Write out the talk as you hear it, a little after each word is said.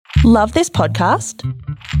Love this podcast?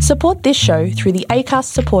 Support this show through the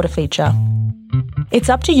Acast supporter feature. It's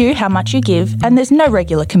up to you how much you give, and there's no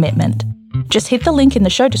regular commitment. Just hit the link in the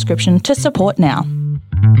show description to support now.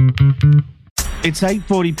 It's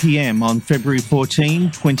 8:40pm on February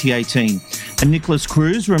 14, 2018, and Nikolas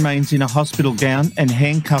Cruz remains in a hospital gown and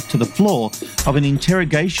handcuffed to the floor of an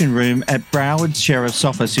interrogation room at Broward Sheriff's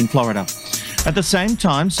Office in Florida. At the same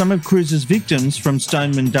time, some of Cruz's victims from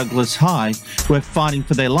Stoneman Douglas High were fighting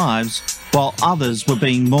for their lives, while others were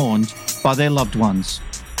being mourned by their loved ones.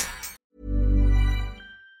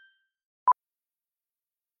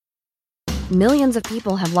 Millions of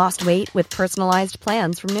people have lost weight with personalized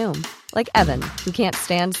plans from Noom. Like Evan, who can't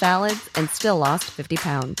stand salads and still lost 50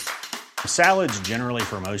 pounds. Salads generally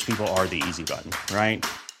for most people are the easy button, right?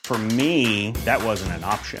 For me, that wasn't an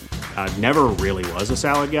option. I never really was a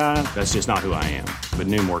salad guy. That's just not who I am. But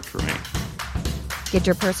Noom worked for me. Get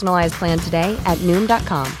your personalized plan today at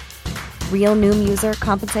Noom.com. Real Noom user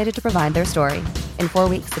compensated to provide their story. In 4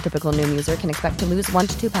 weeks, the typical Noom user can expect to lose 1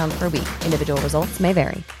 to 2 pounds per week. Individual results may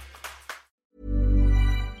vary.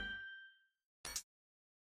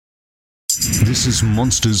 This is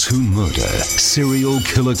Monsters Who Murder, Serial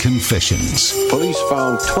Killer Confessions. Police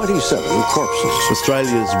found 27 corpses.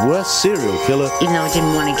 Australia's worst serial killer. Even though I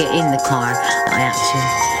didn't want to get in the car, I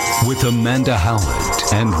had to. With Amanda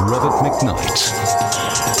Howard and Robert McKnight.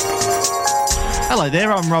 Hello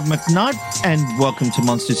there, I'm Rob McKnight, and welcome to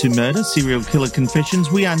Monsters Who Murder, Serial Killer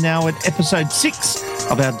Confessions. We are now at episode 6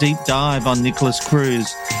 of our deep dive on Nikolas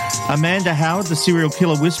Cruz. Amanda Howard, the serial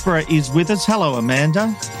killer whisperer, is with us. Hello,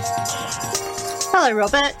 Amanda. Hello,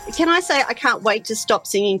 Robert. Can I say I can't wait to stop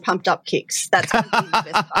singing Pumped Up Kicks? That's going to be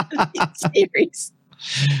the best part of this series.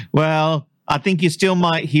 Well, I think you still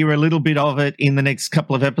might hear a little bit of it in the next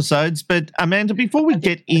couple of episodes. But, Amanda, before we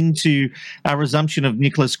get into our resumption of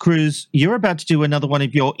Nikolas Cruz, you're about to do another one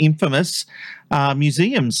of your infamous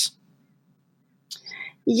museums.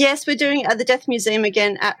 Yes, we're doing the Death Museum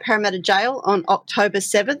again at Parramatta Jail on October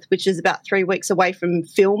 7th, which is about 3 weeks away from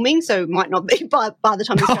filming, so it might not be by the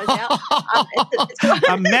time this goes out.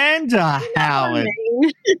 Amanda Howard.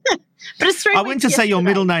 But it's 3 weeks. I went to say your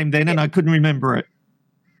middle name then, and I couldn't remember it.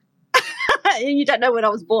 You don't know when I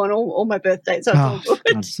was born or my birthday, so it's all good.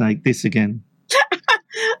 For God's sake, this again.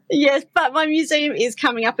 Yes, but my museum is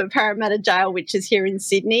coming up at Parramatta Jail, which is here in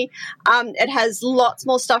Sydney. It has lots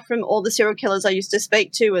more stuff from all the serial killers I used to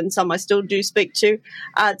speak to and some I still do speak to.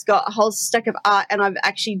 It's got a whole stack of art, and I've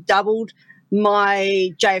actually doubled my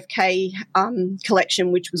JFK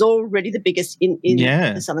collection, which was already the biggest in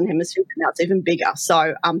the Southern Hemisphere, but now it's even bigger.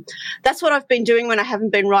 So that's what I've been doing when I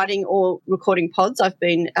haven't been writing or recording pods. I've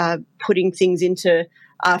been putting things into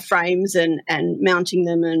frames and mounting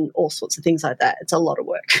them and all sorts of things like that. It's a lot of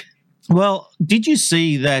work. Well, did you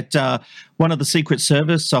see that one of the Secret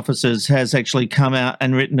Service officers has actually come out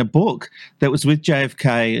and written a book that was with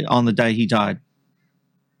JFK on the day he died?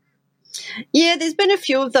 Yeah, there's been a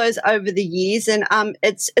few of those over the years, and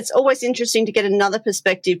it's always interesting to get another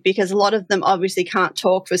perspective because a lot of them obviously can't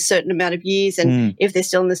talk for a certain amount of years, and if they're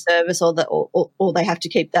still in the service or they have to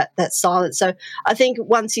keep that silence. So I think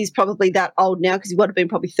once he's probably that old now, because he would have been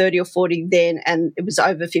probably 30 or 40 then, and it was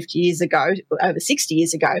over 50 years ago, over 60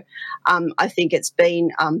 years ago. I think it's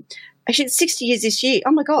been actually it's 60 years this year.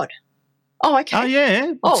 Oh my God. Oh, okay. Oh,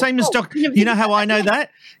 yeah. Same as Doctor. You know how I know that?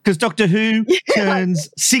 Because Doctor Who turns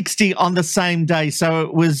 60 on the same day.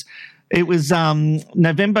 So it was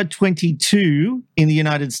November 22 in the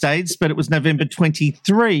United States, but it was November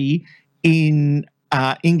 23 in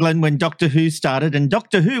England when Doctor Who started. And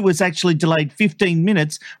Doctor Who was actually delayed 15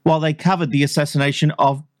 minutes while they covered the assassination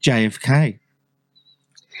of JFK.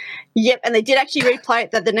 Yep, and they did actually replay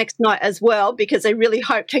it the next night as well because they really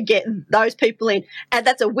hoped to get those people in. And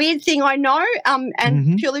that's a weird thing, I know,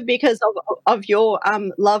 and purely because of your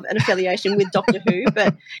love and affiliation with Doctor Who.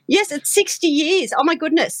 But, yes, it's 60 years. Oh, my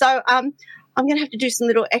goodness. So I'm going to have to do some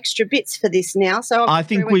little extra bits for this now. So I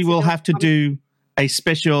think we will have to do a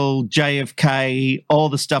special JFK, all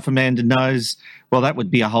the stuff Amanda knows. Well, that would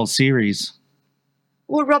be a whole series.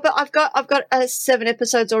 Well, Robert, I've got 7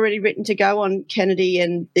 episodes already written to go on Kennedy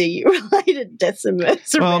and the related deaths and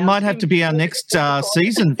murders. Well, it might have to be our next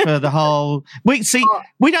season for the whole. We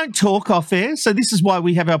don't talk off air, so this is why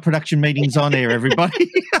we have our production meetings on air.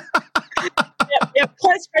 Everybody. Yep.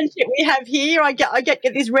 Close friendship we have here. I get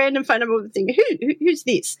this random phone number and think, who's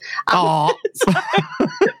this?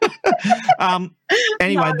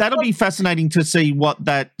 Anyway, that'll be fascinating to see what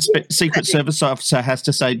that Secret Service officer has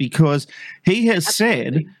to say because he has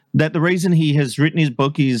said that the reason he has written his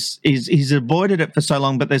book is he's avoided it for so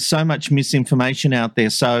long, but there's so much misinformation out there.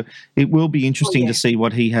 So it will be interesting to see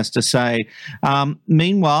what he has to say.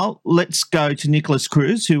 Meanwhile, let's go to Nikolas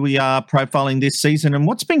Cruz, who we are profiling this season. And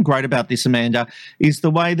what's been great about this, Amanda, is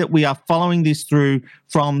the way that we are following this through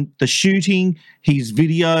from the shooting, his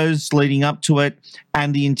videos leading up to it,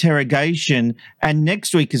 and the interrogation. And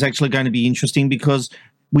next week is actually going to be interesting because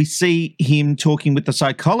we see him talking with the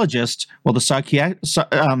psychologist or the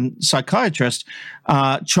psychiatrist,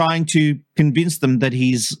 trying to convince them that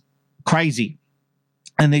he's crazy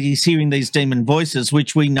and that he's hearing these demon voices,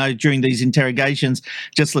 which we know during these interrogations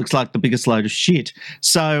just looks like the biggest load of shit.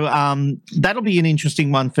 So that'll be an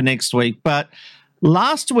interesting one for next week. But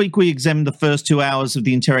last week, we examined the first 2 hours of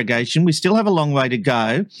the interrogation. We still have a long way to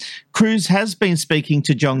go. Cruz has been speaking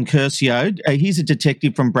to John Curcio. He's a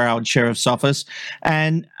detective from Broward Sheriff's Office.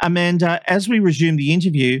 And Amanda, as we resume the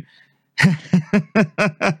interview,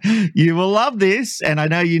 you will love this, and I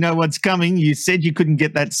know you know what's coming. You said you couldn't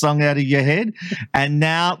get that song out of your head, and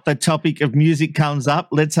now the topic of music comes up.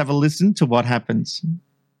 Let's have a listen to what happens.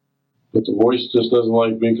 But the voice just doesn't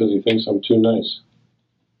like me because he thinks I'm too nice.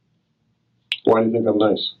 Why do you think I'm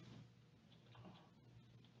nice?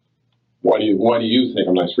 Why do you think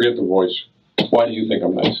I'm nice? Forget the voice. Why do you think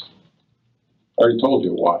I'm nice? I already told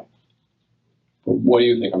you why. But why do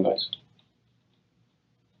you think I'm nice?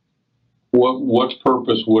 What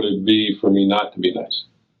purpose would it be for me not to be nice?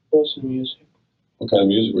 Listen to music. What kind of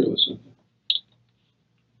music were you listening to?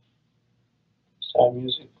 Sad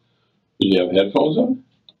music. Do you have headphones on?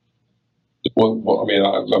 I mean,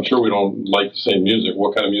 I'm sure we don't like the same music.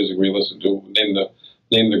 What kind of music we listen to?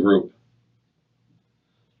 Name the group.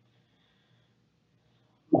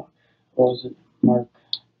 What was it? Mark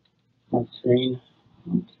Green.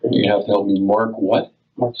 You have to help me. Mark what?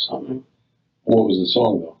 Mark something. What was the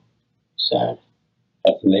song though? Sad.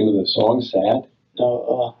 That's the name of the song. Sad.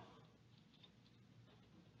 No.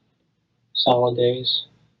 Salad Days.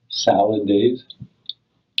 Salad Days.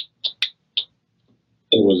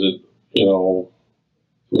 And was it? You know,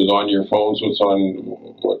 it was on your phone, so it's on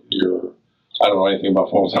I don't know anything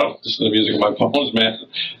about phones. I don't listen to music on my phones, man.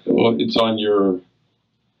 It's on your,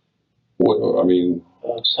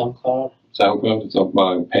 SoundCloud. SoundCloud. It's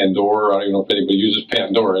on Pandora. I don't even know if anybody uses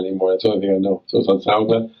Pandora anymore. That's the only thing I know. So it's on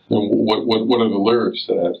SoundCloud. And what are the lyrics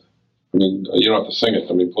to that? I mean, you don't have to sing it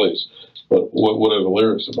to me, please. But what are the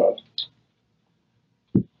lyrics about?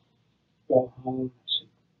 Go home.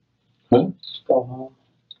 Huh? Go home.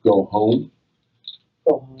 Go home?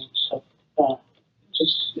 Go home. So,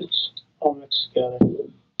 it's all mixed together.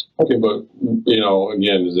 Okay, but,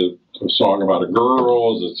 again, is it a song about a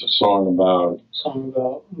girl? Is it a song about... Song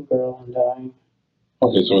about a girl and dying.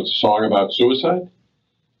 Okay, so it's a song about suicide?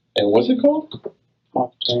 And what's it called?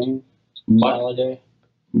 Mock Dream. Holiday.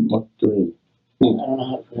 Mock Dream. I don't know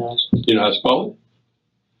how to pronounce it. You know how to spell it?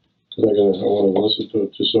 Because I want to listen to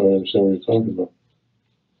it just so I understand what you're talking about.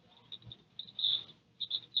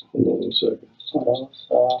 Hold on 1 second. What else?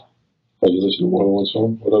 You listen to more than one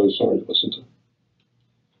song? What other song do you listen to?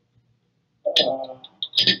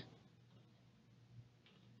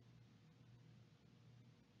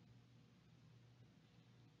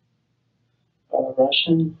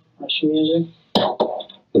 Russian music.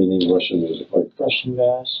 What do you mean Russian music? Like Russian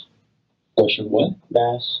bass. Russian what?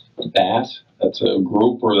 Bass. Bass? That's a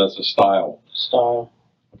group or that's a style? Style.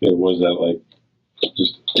 Okay, what is that like?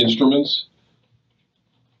 Just instruments?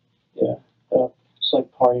 Yeah. It's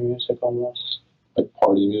like party music almost. Like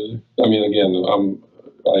party music? I mean, again,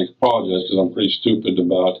 I apologize because I'm pretty stupid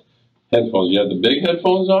about headphones. You had the big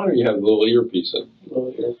headphones on or you had the little earpiece in?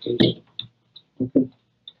 Little earpiece. Okay.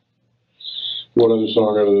 What other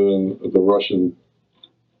song other than the Russian?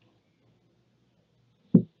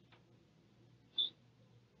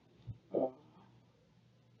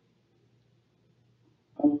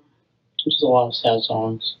 There's a lot of sad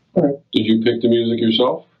songs. All right. Did you pick the music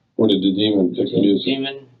yourself? Or did the demon pick the music?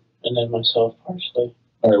 Demon, and then myself partially.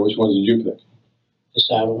 All right, which ones did you pick? The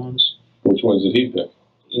sad ones. Which ones did he pick?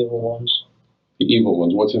 The evil ones. The evil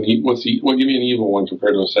ones. Give me an evil one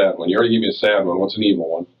compared to a sad one. You already gave me a sad one. What's an evil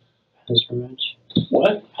one? Panzermensch.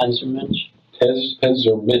 What? Panzermensch.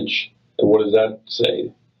 Panzermensch. And what does that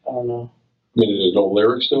say? I don't know. I mean, there's no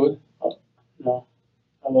lyrics to it? Oh, no.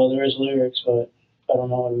 Well, there is lyrics, but I don't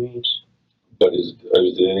know what it means. But is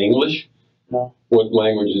it in English? No. What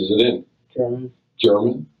language is it in? German.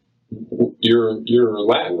 German? You're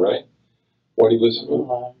Latin, right? Why do you listen?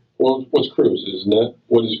 Latin. Well, what's Cruz, isn't it?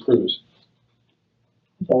 What is Cruz?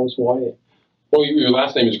 That was white. Well, your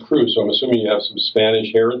last name is Cruz, so I'm assuming you have some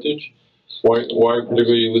Spanish heritage. Why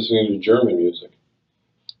particularly are you listening to German music?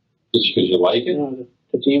 Just because you like it? No,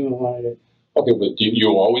 The demon wanted it. Okay, but do you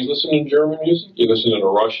always listen to German music? You listen to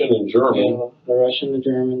Russian and German. Yeah, the Russian, the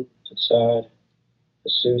German, the sad, the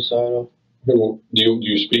suicidal. Okay, well, do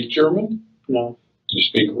you speak German? No. Do you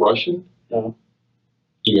speak Russian? No.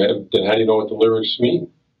 Then how do you know what the lyrics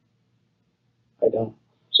mean? I don't.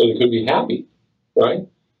 So they could be happy, right?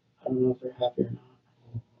 I don't know if they're happy or not.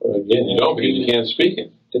 Well, again, you don't because you can't speak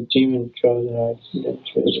it. The demon chose it. I didn't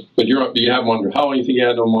choose it. But you have them on. How long do you think you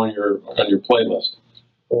had them on your playlist?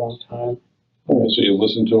 For a long time. Okay, so you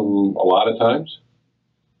listened to them a lot of times,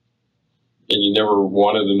 and you never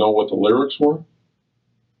wanted to know what the lyrics were.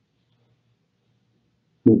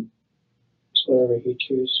 It's whatever he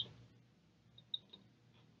chooses.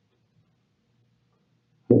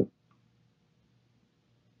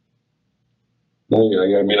 I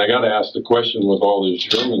mean, I got to ask the question with all this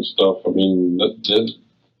German stuff. I mean,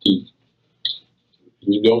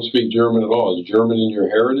 you don't speak German at all. Is German in your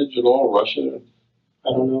heritage at all? Russian? I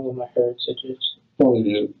don't know what my heritage is. Well,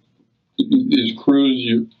 is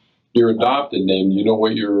Cruz your adopted name? Do you know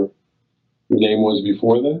what your name was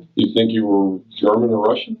before that? You think you were German or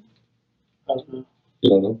Russian? I don't know. You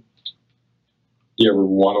don't know? Do you ever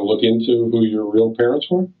want to look into who your real parents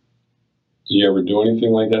were? Did you ever do anything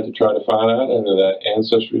like that to try to find out, either that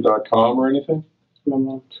Ancestry.com or anything? My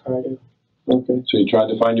mom tried to. Okay, so you tried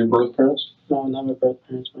to find your birth parents? No, not my birth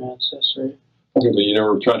parents, my ancestry. Okay, but you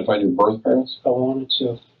never tried to find your birth parents? I wanted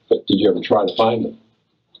to. But did you ever try to find them?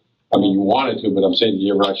 I mean, you wanted to, but I'm saying, did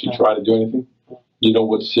you ever actually try to do anything? Do you know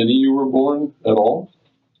what city you were born at all?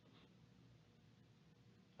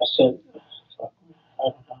 I said, I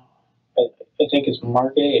don't know. I think it's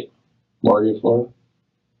Margate. Margate, Florida?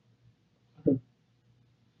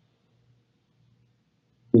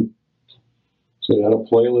 So you had a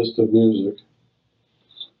playlist of music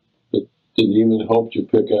that didn't even help you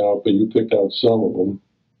pick out, but you picked out some of them.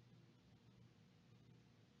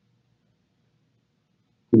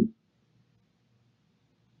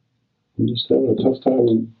 I'm just having a tough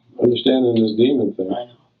time understanding this demon thing. I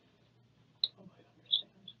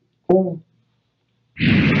know.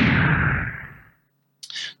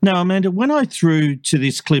 Now, Amanda, when I threw to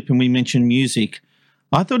this clip and we mentioned music,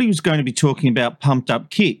 I thought he was going to be talking about Pumped Up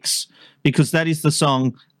Kicks, because that is the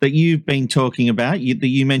song that you've been talking about, that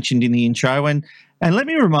you mentioned in the intro. And let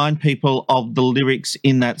me remind people of the lyrics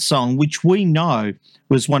in that song, which we know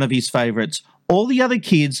was one of his favourites. All the other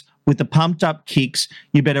kids with the pumped up kicks,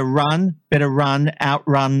 you better run,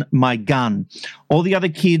 outrun my gun. All the other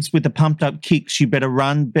kids with the pumped up kicks, you better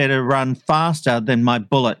run faster than my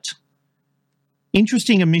bullet.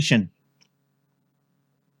 Interesting omission.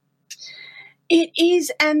 It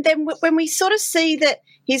is, and then when we sort of see that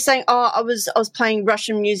he's saying, "Oh, I was playing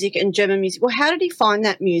Russian music and German music." Well, how did he find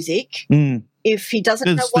that music if he doesn't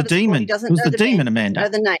know what it's called? He doesn't know the demon, Amanda. Know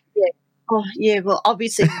the name. Yeah. Oh, yeah. Well,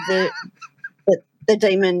 obviously the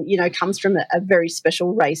demon, comes from a very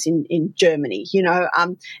special race in Germany.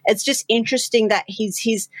 It's just interesting that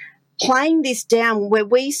he's playing this down where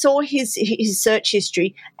we saw his search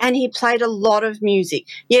history and he played a lot of music.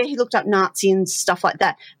 Yeah, he looked up Nazi and stuff like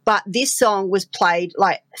that. But this song was played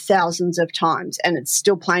like thousands of times and it's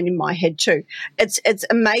still playing in my head too. It's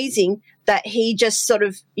amazing that he just sort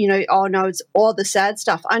of, oh no, it's all the sad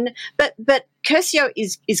stuff. But Curcio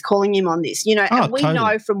is calling him on this, and we totally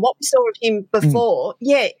know from what we saw of him before,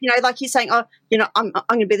 like he's saying, I'm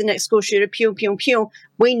going to be the next school shooter, pew, pew, pew.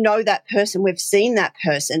 We know that person. We've seen that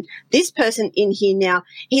person. This person in here now,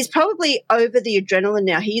 he's probably over the adrenaline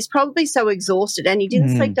now. He's probably so exhausted and he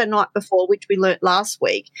didn't sleep the night before, which we learnt last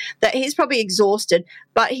week, that he's probably exhausted,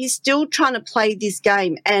 but he's still trying to play this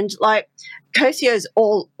game. And like, Curcio's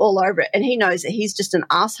all over it, and he knows that he's just an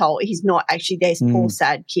asshole. He's not actually this poor,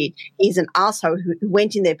 sad kid. He's an asshole who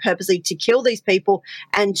went in there purposely to kill these people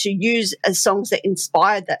and to use songs that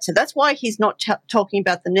inspired that. So that's why he's not talking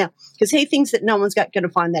about them now, because he thinks that no one's going to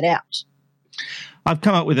find that out. I've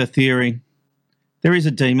come up with a theory. There is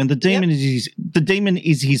a demon. The demon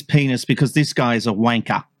is his penis, because this guy is a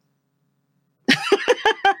wanker.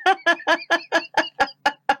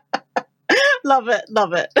 Love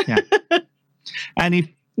it. Yeah. And if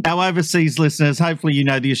our overseas listeners, hopefully you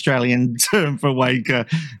know the Australian term for wanker,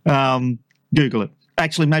 Google it.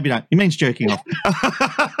 Actually, maybe don't. It means jerking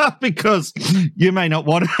off, because you may not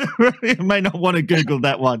want to Google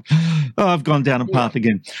that one. Oh, I've gone down a path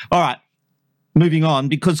again. All right. Moving on,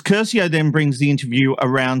 because Curcio then brings the interview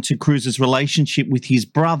around to Cruz's relationship with his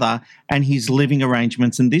brother and his living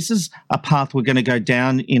arrangements. And this is a path we're going to go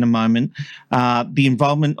down in a moment, the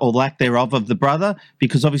involvement or lack thereof of the brother,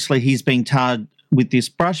 because obviously he's being tarred with this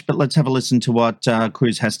brush. But let's have a listen to what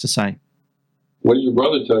Cruz has to say. What did your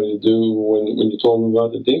brother tell you to do when you told him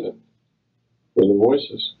about the demon? Were the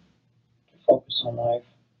voices? Focus on life.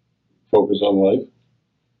 Focus on life?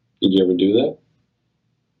 Did you ever do that?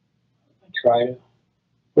 I try to.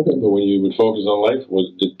 Okay, but when you would focus on life,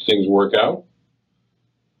 did things work out?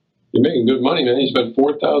 You're making good money, man. You spent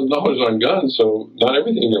 $4,000 on guns, so not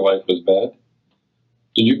everything in your life was bad.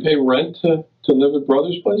 Did you pay rent to live at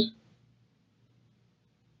Brother's place?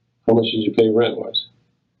 How much did you pay rent-wise?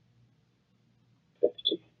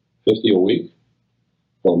 50. 50 a week?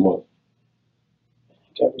 Or a month? I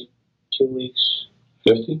think every 2 weeks.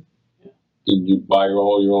 50? Yeah. Did you buy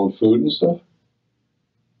all your own food and stuff?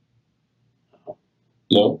 No.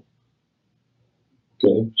 No?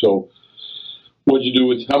 Okay, so what'd you do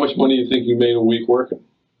with, how much money do you think you made a week working?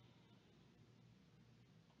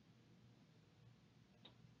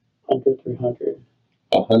 Under 300.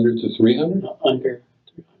 100 to 300? No, under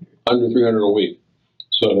 300. Under 300 a week.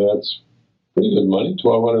 So that's pretty good money,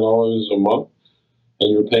 $1,200 a month.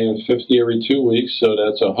 And you're paying 50 every 2 weeks, so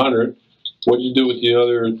that's 100. What'd you do with the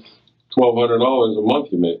other $1,200 a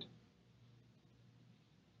month you made?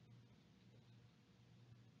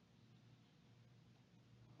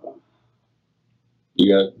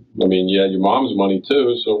 You had your mom's money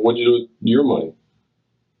too, so what'd you do with your money?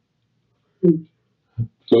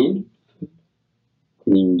 Food? I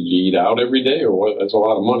mean, did you eat out every day, or what? That's a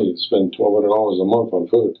lot of money to spend $1,200 a month on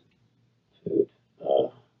food. Food.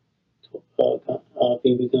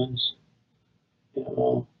 BB guns.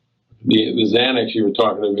 The Xanax you were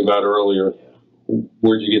talking to me about earlier,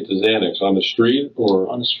 where'd you get the Xanax? On the street or?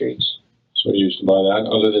 On the streets. So you used to buy that?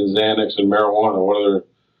 Other than Xanax and marijuana, what other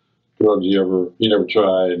drugs you never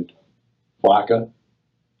tried? Flocka?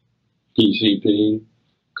 PCP?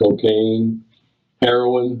 Cocaine?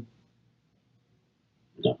 Heroin?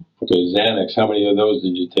 No. Okay, Xanax, how many of those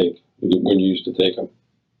did you take when you used to take them?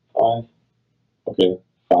 5. Okay,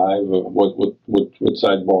 5. What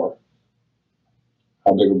side bar?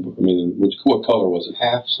 How big? What color was it?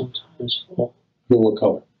 Half, sometimes full. What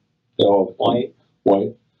color? White.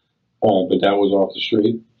 White. All right, but that was off the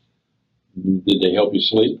street. Did they help you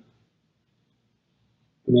sleep?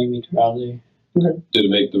 It made me drowsy. Okay. Did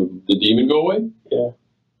it make the demon go away? Yeah.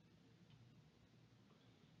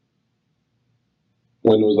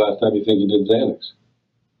 When was the last time you think you did Xanax?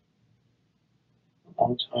 A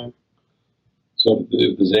long time. So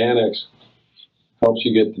if the Xanax helps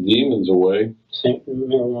you get the demons away,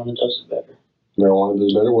 Marijuana does it better. Marijuana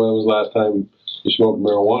does better? When was the last time you smoked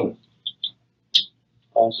marijuana?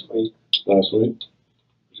 Last week. Last week?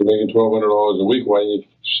 If you're making $1,200 a week, why didn't you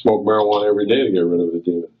smoke marijuana every day to get rid of the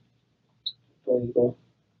demon? Illegal.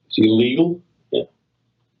 It's illegal? Yeah.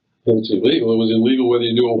 It's illegal. It was illegal whether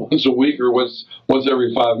you do it once a week or once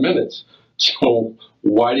every 5 minutes. So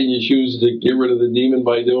why didn't you choose to get rid of the demon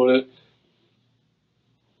by doing it?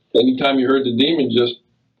 Anytime you heard the demon, just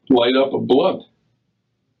light up a blunt.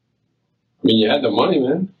 I mean, you had the money,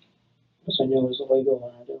 man. Because I knew it was illegal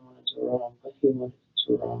and I didn't want it to wrong, but he wanted it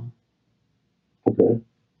to wrong. Okay.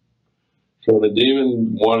 So the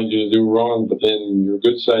demon wanted you to do wrong, but then your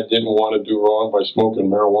good side didn't want to do wrong by smoking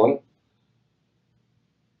marijuana?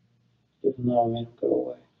 Even though I made him go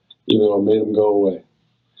away. Even though I made him go away.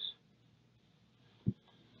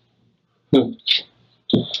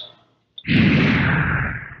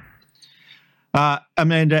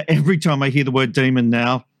 Amanda, every time I hear the word demon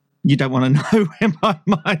now, you don't want to know where my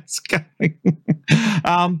mind's going.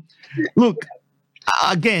 Look,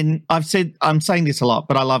 again, I'm saying this a lot,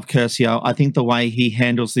 but I love Curcio. I think the way he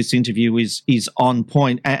handles this interview is on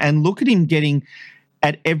point. And look at him getting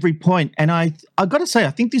at every point. And I got to say,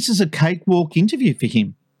 I think this is a cakewalk interview for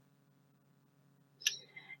him.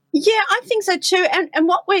 Yeah, I think so too. And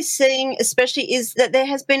what we're seeing especially is that there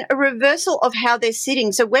has been a reversal of how they're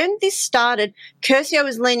sitting. So when this started, Curcio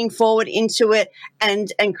was leaning forward into it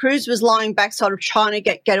and Cruz was lying back sort of trying to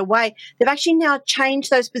get away. They've actually now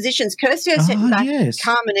changed those positions. Curcio's sitting back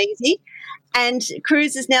calm and easy. And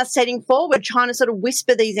Cruz is now setting forward, trying to sort of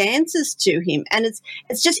whisper these answers to him. And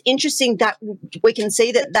it's just interesting that we can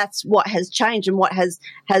see that that's what has changed and what has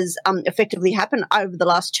effectively happened over the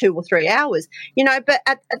last 2 or 3 hours. But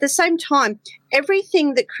at the same time,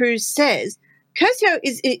 everything that Cruz says, Curcio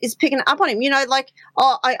is picking up on him.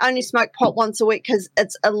 I only smoke pot once a week because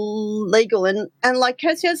it's illegal. And like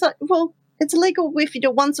Curcio's like, well, it's illegal if you do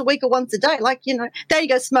it once a week or once a day. There you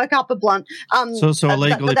go, smoke up a blunt. It's also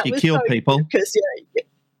illegal if you kill people.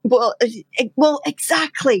 Well,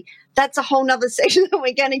 exactly. That's a whole nother section that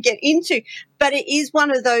we're going to get into. But it is one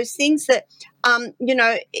of those things that,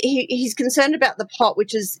 he's concerned about the pot,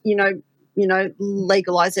 which is,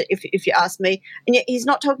 legalize it if you ask me. And yet he's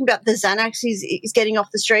not talking about the Xanax he's getting off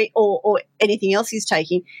the street or anything else he's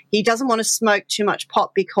taking. He doesn't want to smoke too much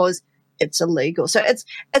pot because it's illegal. So it's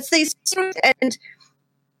these, and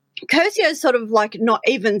Curcio's sort of like not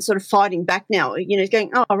even sort of fighting back now, he's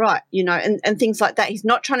going, oh, right, and things like that. He's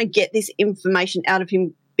not trying to get this information out of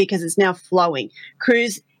him because it's now flowing.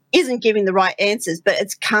 Cruz isn't giving the right answers, but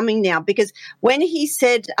it's coming now, because when he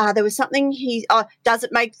said there was something, does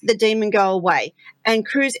it make the demon go away? And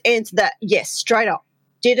Cruz answered that, yes, straight up.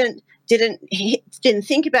 Didn't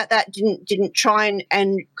think about that, didn't try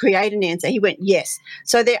and create an answer. He went, yes.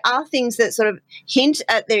 So there are things that sort of hint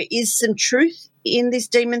at there is some truth in this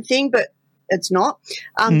demon thing, but it's not.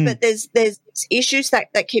 But there's issues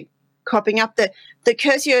that keep cropping up. The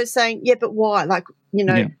Curcio is saying, yeah, but why?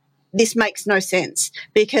 This makes no sense,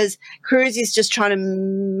 because Cruz is just trying to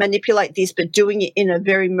manipulate this, but doing it in a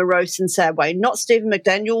very morose and sad way. Not Stephen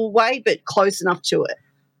McDaniel way, but close enough to it.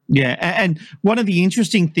 Yeah, and one of the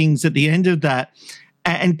interesting things at the end of that,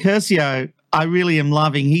 and Curcio, I really am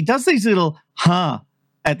loving, he does these little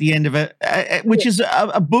at the end of it, which is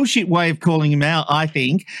a bullshit way of calling him out, I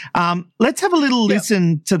think. Let's have a little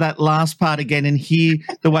listen to that last part again and hear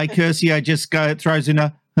the way Curcio just throws in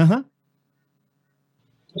a Because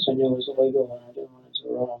I knew it was illegal and I didn't want it to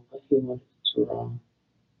wrong, but he wanted it to wrong.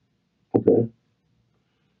 Okay.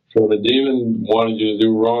 So the demon wanted you to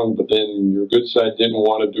do wrong, but then your good side didn't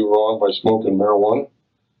want to do wrong by smoking marijuana?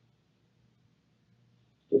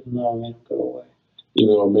 Even though I made him go away.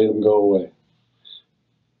 Even though I made him go away.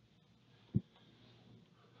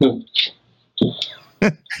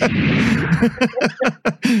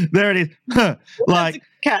 There it is. Like,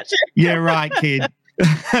 catch. Yeah, right, kid.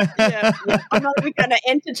 Yeah. I'm not even going to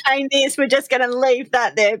entertain this. We're just going to leave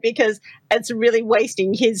that there because it's really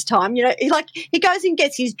wasting his time. He goes and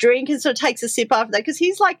gets his drink and sort of takes a sip after that, because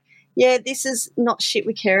he's like, yeah, this is not shit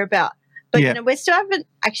we care about. But, we still haven't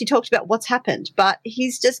actually talked about what's happened, but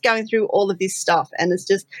he's just going through all of this stuff, and it's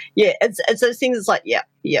just, it's those things. It's like,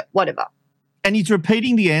 whatever. And he's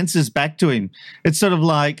repeating the answers back to him. It's sort of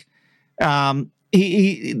like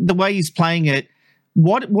the way he's playing it.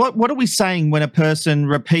 What are we saying when a person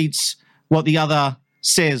repeats what the other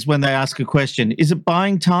says when they ask a question? Is it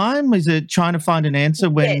buying time? Is it trying to find an answer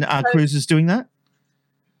when Cruz is doing that?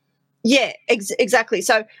 Yeah, exactly.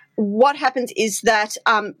 So what happens is that,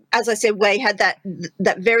 as I said, we had that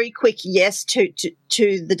very quick yes to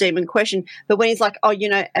the demon question. But when he's like,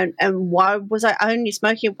 and why was I only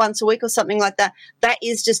smoking once a week or something like that? That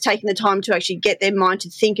is just taking the time to actually get their mind to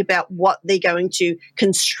think about what they're going to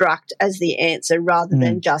construct as the answer, rather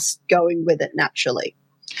than just going with it naturally.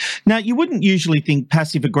 Now, you wouldn't usually think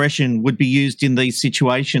passive aggression would be used in these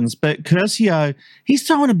situations, but Curcio, he's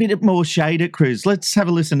throwing a bit more shade at Cruz. Let's have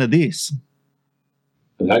a listen to this.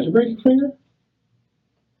 And how'd you break your finger?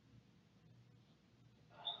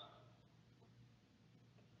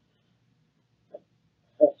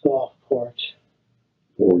 I fell off the porch.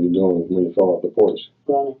 What were you doing when you fell off the porch?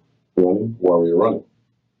 Running. Running? Why were you running?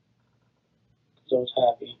 Because I was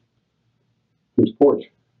happy. Whose porch?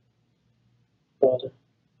 Brother.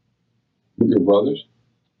 Your brothers?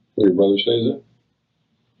 Where your brother stays at?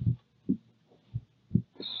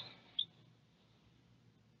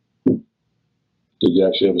 Did you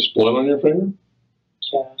actually have a splint on your finger?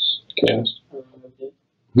 Cast. I removed it.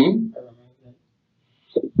 I I removed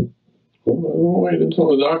it. Well, you didn't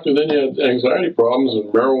tell the doctor. Then you had anxiety problems,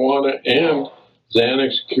 and marijuana and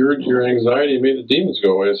Xanax cured your anxiety and made the demons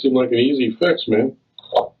go away. It seemed like an easy fix, man.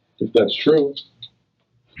 If that's true.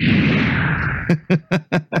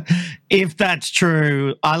 If that's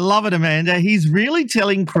true. I love it, Amanda. He's really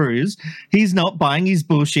telling Cruz he's not buying his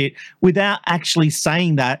bullshit without actually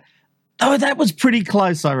saying that. Oh, that was pretty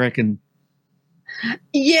close, I reckon.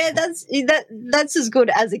 Yeah, that's as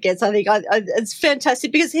good as it gets, I think. It's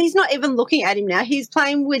fantastic because he's not even looking at him now. He's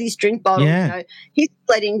playing with his drink bottle. Yeah. He's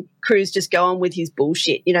letting Cruz just go on with his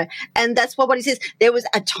bullshit, and that's what he says. There was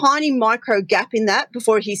a tiny micro gap in that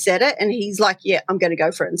before he said it, and he's like, yeah, I'm going to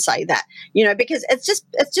go for it and say that, because it's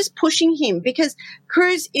just pushing him, because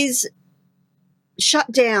Cruz is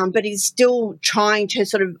shut down, but he's still trying to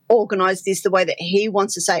sort of organise this the way that he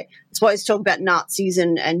wants to say it. That's why he's talking about Nazis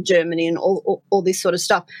and Germany and all this sort of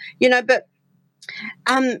stuff, But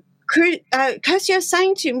Curcio's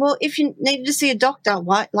saying to him, well, if you needed to see a doctor,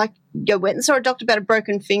 why, go went and saw a doctor about a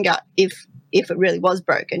broken finger if it really was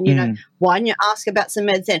broken, why didn't you ask about some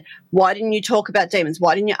meds then? Why didn't you talk about demons?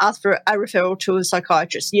 Why didn't you ask for a referral to a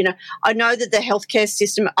psychiatrist? I know that the healthcare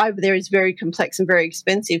system over there is very complex and very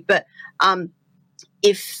expensive, but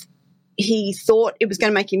if he thought it was going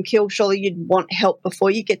to make him kill, surely you'd want help before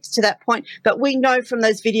you get to that point. But we know from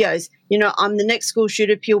those videos, I'm the next school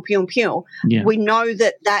shooter, pew, pew, pew. Yeah. We know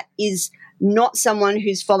that is not someone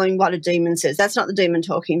who's following what a demon says. That's not the demon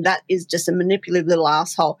talking. That is just a manipulative little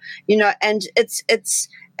asshole, and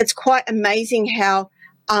it's quite amazing how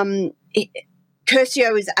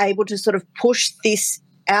Curcio is able to sort of push this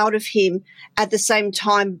out of him at the same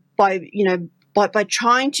time by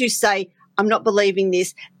trying to say, I'm not believing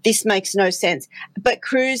this. This makes no sense. But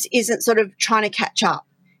Cruz isn't sort of trying to catch up.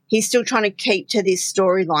 He's still trying to keep to this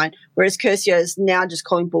storyline, whereas Curcio is now just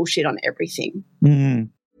calling bullshit on everything. Mm.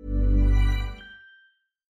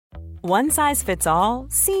 One size fits all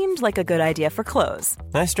seemed like a good idea for clothes.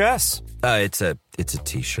 Nice dress. It's a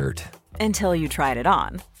T-shirt. Until you tried it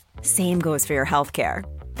on. Same goes for your healthcare.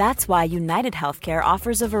 That's why United Healthcare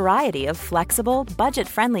offers a variety of flexible,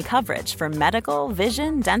 budget-friendly coverage for medical,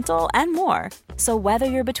 vision, dental, and more. So whether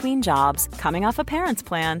you're between jobs, coming off a parent's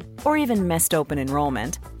plan, or even missed open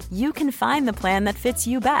enrollment, you can find the plan that fits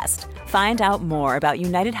you best. Find out more about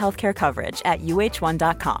United Healthcare coverage at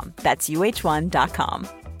uh1.com. That's uh1.com.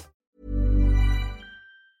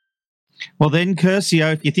 Well, then,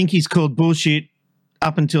 Curcio, if you think he's called bullshit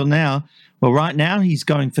up until now, well, right now he's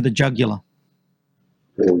going for the jugular.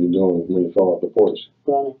 What were you doing when you fell off the porch?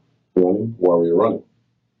 Running. Running? Why were you running?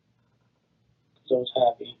 Because I was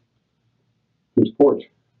happy. Whose porch?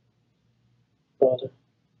 Brother.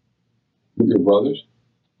 Your brother's?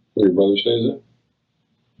 Where your brother stays at?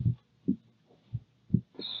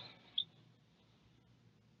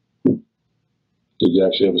 Did you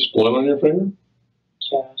actually have a splint on your finger?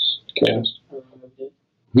 Cast. I removed it.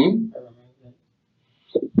 I removed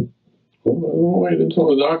it. Well, you didn't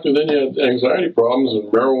tell the doctor. Then you had anxiety problems,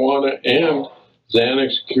 and marijuana and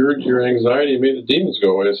Xanax cured your anxiety and made the demons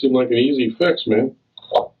go away. It seemed like an easy fix, man.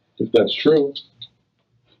 If that's true.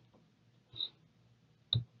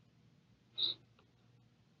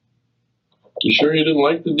 You sure you didn't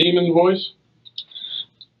like the demon voice? I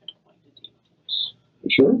don't like the demon voice. You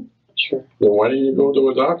sure? Sure. Then why didn't you go to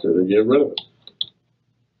a doctor to get rid of it?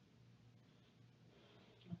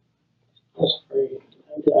 I was afraid.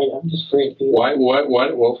 I'm just afraid. Why?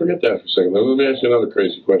 Well, forget that for a second. Let me ask you another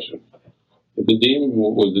crazy question. If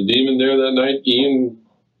was the demon there that night? Ian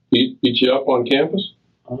beat you up on campus?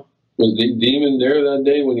 Huh? Was the demon there that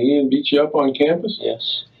day when Ian beat you up on campus?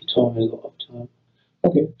 Yes. He told me to go up to him.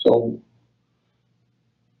 Okay, so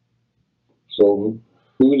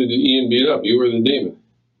who did Ian beat up? You or the demon?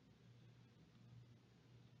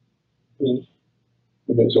 Me.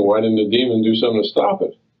 Okay, so why didn't the demon do something to stop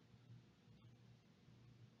it?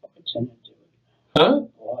 Didn't do it. Huh?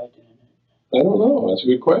 Why didn't it? I don't know. That's a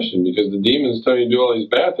good question, because the demon's telling you to do all these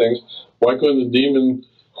bad things. Why couldn't the demon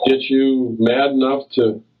get you mad enough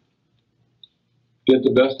to get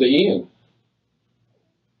the best of Ian?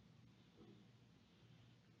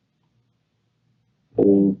 I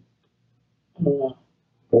don't know.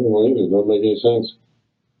 I don't know either. It doesn't make any sense.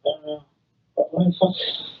 I don't know. Why the fuck?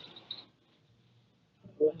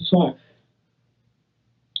 What the fuck?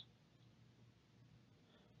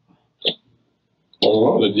 I don't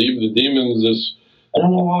know. The demon's this I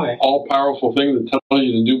don't know why. all-powerful thing that tells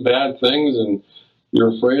you to do bad things, and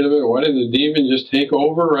you're afraid of it. Why didn't the demon just take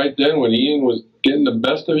over right then when Ian was getting the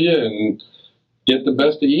best of you and get the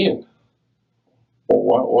best of Ian?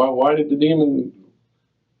 Well, why did the demon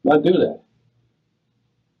not do that?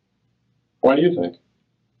 Why do you think?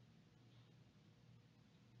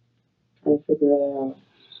 Trying to figure it out.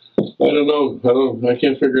 I don't know. I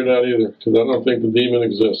can't figure it out either, because I don't think the demon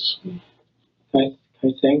exists. I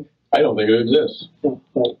think. I don't think it exists. No,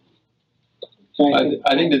 but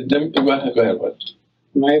I think the demon. Go ahead. What?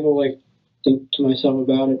 Am I able to think to myself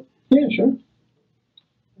about it? Yeah, sure.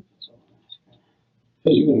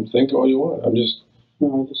 Hey, you can think all you want. I'm just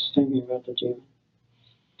thinking about the demon.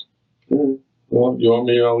 Well, you want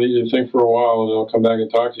me? I'll leave you to think for a while, and then I'll come back and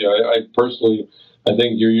talk to you. I personally, I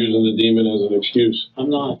think you're using the demon as an excuse. I'm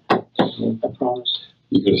not. I promise.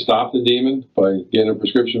 You could have stopped the demon by getting a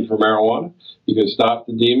prescription for marijuana. You could have stopped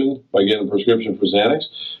the demon by getting a prescription for Xanax.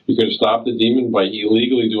 You could have stopped the demon by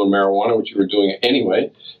illegally doing marijuana, which you were doing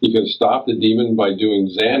anyway. You could have stopped the demon by doing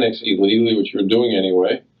Xanax illegally, which you were doing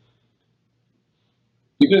anyway.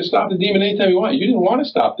 You could have stopped the demon anytime you want. You didn't want to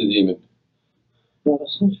stop the demon. No,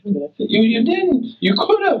 that's not true. You didn't. You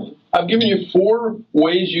could have. I've given you 4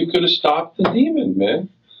 ways you could have stopped the demon, man.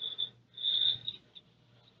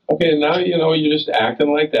 Okay, now you're just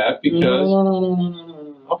acting like that because...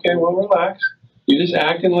 No. Okay, well, relax. You're just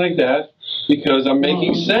acting like that because I'm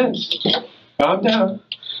making sense. Calm down.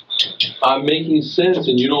 I'm making sense,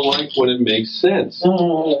 and you don't like when it makes sense.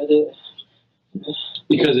 No.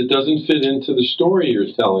 Because it doesn't fit into the story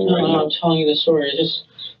you're telling right now. I'm telling you the story.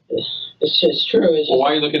 It's true. Well,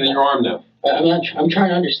 why are you looking at your arm now? I'm trying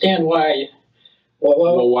to understand why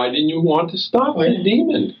Well, why didn't you want to stop the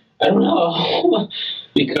demon? I don't know.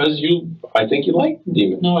 Because I think you like the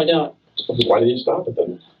demon. No, I don't. Why didn't you stop it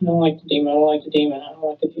then? I don't like the demon. I don't like the demon. I don't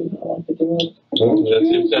like the demon. I don't like the demon. Well,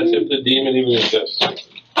 that's if the demon even exists.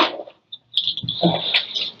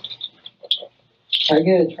 Can I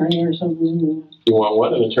get an attorney or something? You want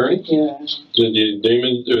what? An attorney? Yeah. Did the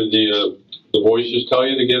demon or the voice just tell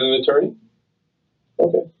you to get an attorney?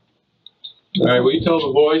 Okay. All right. Well, you tell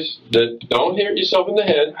the voice that don't hit yourself in the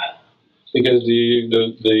head because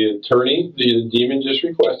the attorney, the demon just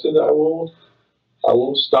requested I will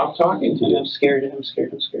stop talking to you. I'm scared. I'm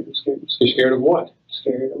scared. You're scared of what?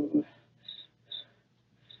 Scared of.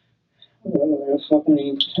 Why the fuck wouldn't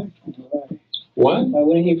he protect me? What? Why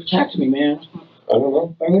wouldn't he protect me, man? I don't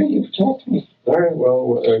know. Why wouldn't he protect me? All right.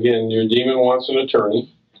 Well, again, your demon wants an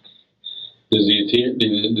attorney. Does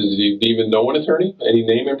the demon know an attorney? Any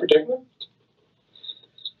name in particular?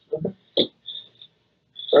 Okay.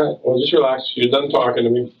 All right. Well, just relax. You're done talking to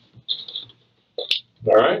me.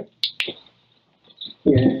 All right?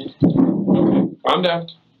 Yeah. Okay. Calm down.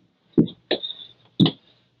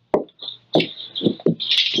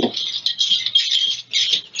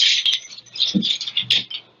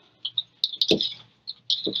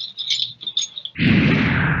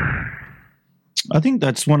 I think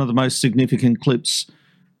that's one of the most significant clips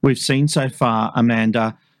we've seen so far,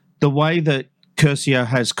 Amanda. The way that Curcio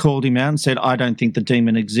has called him out and said, I don't think the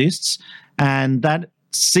demon exists, and that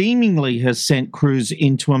seemingly has sent Cruz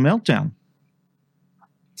into a meltdown.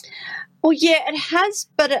 Well, yeah, it has,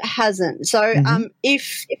 but it hasn't. So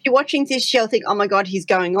if you're watching this, you'll think, oh, my God, he's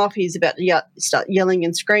going off. He's about to start yelling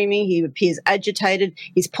and screaming. He appears agitated.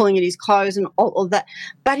 He's pulling at his clothes and all of that.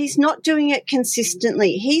 But he's not doing it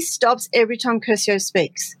consistently. He stops every time Curcio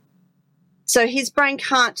speaks. So his brain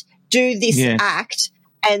can't do this act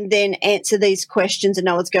and then answer these questions and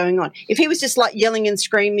know what's going on. If he was just like yelling and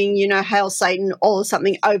screaming, hail Satan or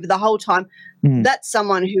something over the whole time, that's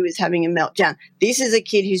someone who is having a meltdown. This is a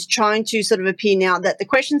kid who's trying to sort of appear now that the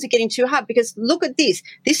questions are getting too hard because look at this.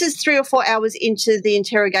 This is 3 or 4 hours into the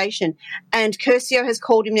interrogation and Curcio has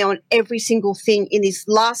called him now on every single thing in this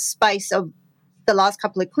last space of the last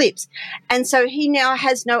couple of clips. And so he now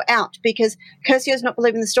has no out because Curcio's not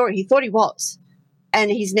believing the story. He thought he was. And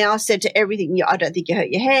he's now said to everything, I don't think you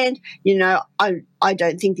hurt your hand. I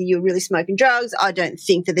don't think that you're really smoking drugs. I don't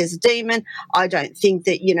think that there's a demon. I don't think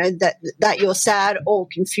that, that you're sad or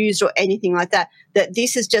confused or anything like that, that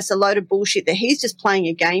this is just a load of bullshit, that he's just playing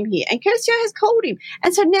a game here. And Curcio has called him.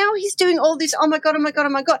 And so now he's doing all this, oh, my God, oh, my God,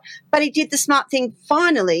 oh, my God. But he did the smart thing.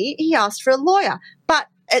 Finally, he asked for a lawyer. But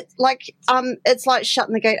it's like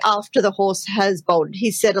shutting the gate after the horse has bolted.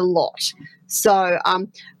 He said a lot. So,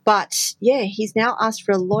 but yeah, he's now asked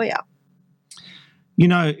for a lawyer.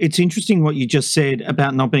 It's interesting what you just said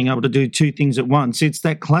about not being able to do two things at once. It's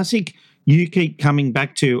that classic you keep coming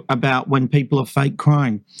back to about when people are fake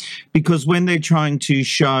crying, because when they're trying to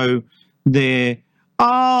show I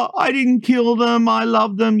didn't kill them, I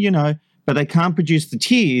love them, but they can't produce the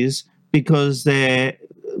tears because they're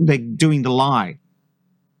doing the lie.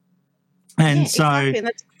 And so exactly. And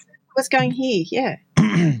that's what's going here, yeah.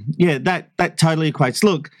 Yeah, that totally equates.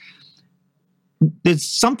 Look, there's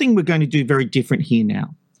something we're going to do very different here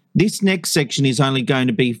now. This next section is only going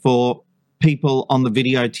to be for people on the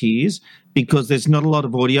video tiers because there's not a lot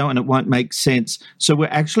of audio and it won't make sense. So we're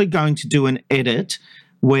actually going to do an edit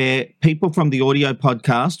where people from the audio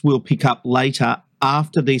podcast will pick up later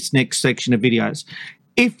after this next section of videos.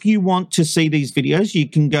 If you want to see these videos, you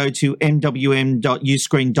can go to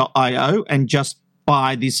mwm.uscreen.io and just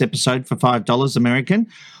buy this episode for $5 American,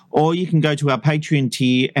 or you can go to our Patreon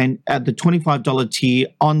tier and at the $25 tier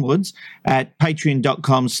onwards at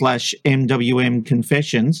patreon.com/MWM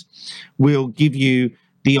Confessions, we'll give you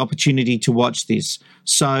the opportunity to watch this.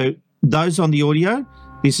 So those on the audio,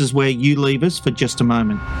 this is where you leave us for just a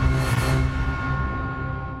moment.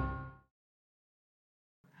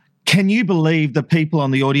 Can you believe the people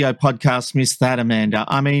on the audio podcast missed that, Amanda?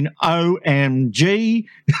 I mean, OMG.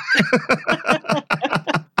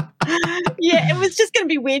 Yeah, it was just going to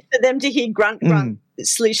be weird for them to hear grunt,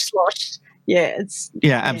 slish, slosh. Yeah,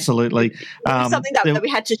 absolutely. Something that we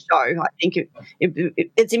had to show. I think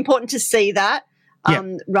it's important to see that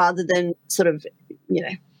rather than sort of,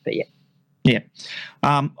 but yeah. Yeah.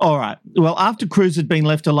 All right. Well, after Cruz had been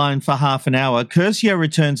left alone for half an hour, Curcio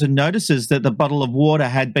returns and notices that the bottle of water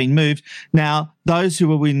had been moved. Now, those who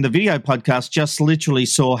were in the video podcast just literally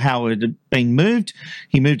saw how it had been moved.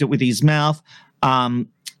 He moved it with his mouth.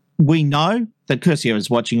 we know that Curcio is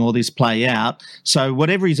watching all this play out. So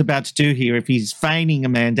whatever he's about to do here, if he's feigning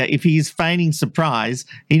Amanda, if he's feigning surprise,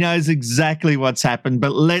 he knows exactly what's happened.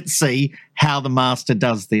 But let's see how the master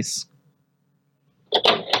does this.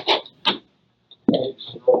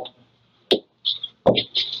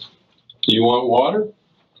 You want water?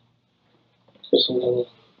 Just a little.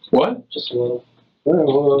 What? Just a little. All right,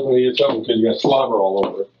 well, I'm going to get something because you got slobber all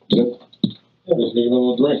over it. Yeah, just give it a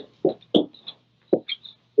little drink.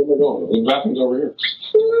 Where am I going? The bathroom's over here.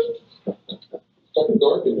 It's fucking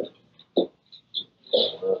dark in there.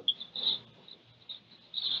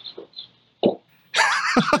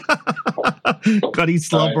 Got his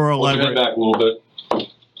slobber all over it. Back a little bit.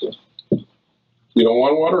 You don't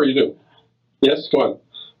want water or you do? Yes, go on.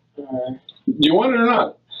 Do you want it or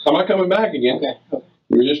not? I'm not coming back again. Okay.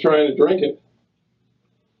 You're just trying to drink it.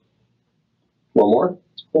 One more?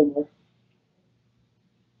 One more.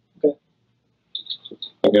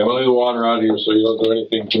 Okay, I'm going to leave the water out here so you don't do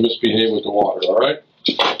anything to misbehave with the water, all right?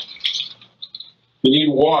 If you need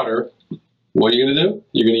water, what are you going to do?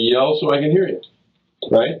 You're going to yell so I can hear you,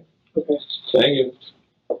 right? Okay. Thank you.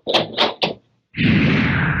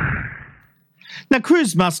 Now,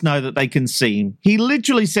 Cruz must know that they can see him. He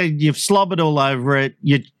literally said, you've slobbered all over it,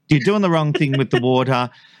 you're doing the wrong thing with the water.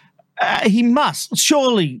 He must.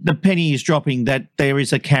 Surely the penny is dropping that there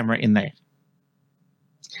is a camera in there.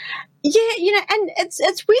 Yeah, and it's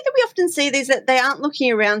weird that we often see these, that they aren't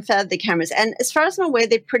looking around for the cameras. And as far as I'm aware,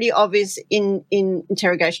 they're pretty obvious in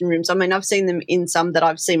interrogation rooms. I mean, I've seen them in some that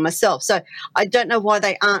I've seen myself. So I don't know why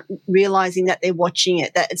they aren't realising that they're watching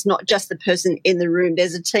it, that it's not just the person in the room.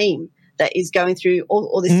 There's a team that is going through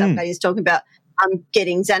all this stuff that he's talking about,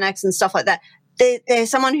 getting Xanax and stuff like that. There's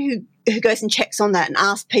someone who goes and checks on that and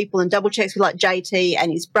asks people and double checks with like JT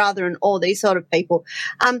and his brother and all these sort of people.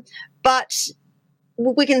 But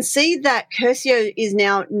we can see that Curcio is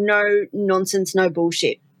now no nonsense, no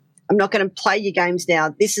bullshit. I'm not going to play your games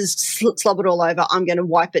now. This is slobbered all over. I'm going to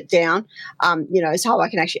wipe it down, so I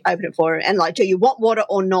can actually open it for him. And like, do you want water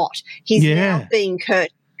or not? He's now being curt.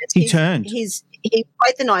 He turned. He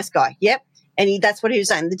played the nice guy. Yep. And that's what he was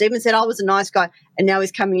saying. The demon said, I was a nice guy. And now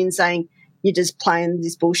he's coming in saying, you're just playing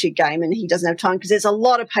this bullshit game, and he doesn't have time because there's a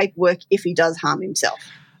lot of paperwork if he does harm himself.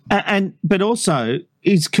 But also,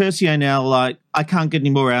 is Curcio now like, I can't get any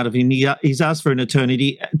more out of him? He's asked for an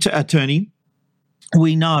attorney.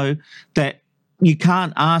 We know that you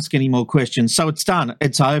can't ask any more questions, so it's done.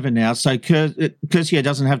 It's over now. So Curcio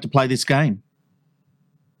doesn't have to play this game.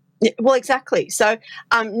 Yeah, well, exactly. So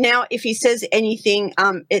now if he says anything,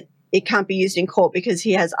 it can't be used in court because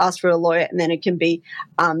he has asked for a lawyer, and then it can be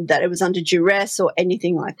that it was under duress or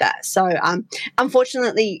anything like that. So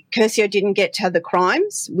unfortunately, Curcio didn't get to the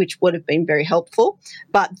crimes, which would have been very helpful.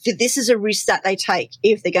 But this is a risk that they take.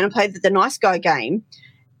 If they're going to play the nice guy game,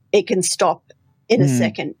 it can stop in a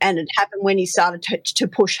second. And it happened when he started to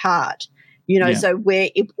push hard. So where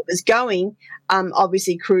it was going,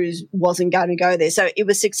 obviously Cruz wasn't going to go there. So it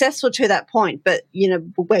was successful to that point, but,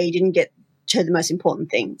 where he didn't get to the most important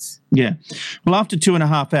things. Yeah. Well, after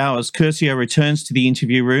 2.5 hours, Curcio returns to the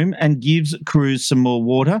interview room and gives Cruz some more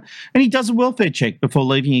water, and he does a welfare check before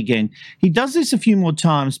leaving again. He does this a few more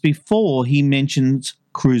times before he mentions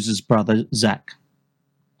Cruz's brother, Zach.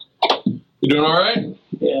 You doing all right?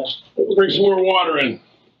 Yeah. Bring some more water in.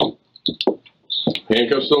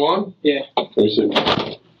 Handcuffs still on? Yeah. Let me see.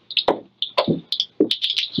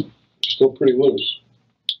 Still pretty loose.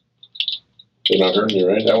 They're not hurting you,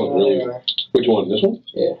 right? That one's really... Which one? This one?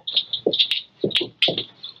 Yeah.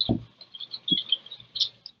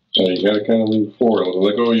 So you got to kind of lean forward.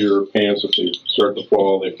 Let go of your pants. If they start to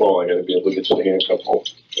fall, they fall. I got to be able to get to the handcuff hole.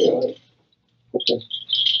 Yeah. Okay.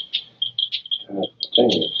 God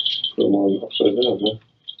dang it. Put them on upside down, huh?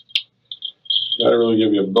 Got to really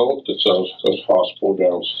give you a belt that those hospital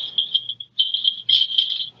gowns.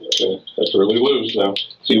 Okay. That's really loose now.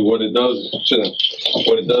 See what it does?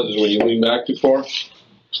 What it does is when you lean back too far,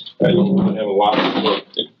 I don't have a lot of support.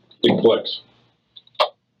 It clicks.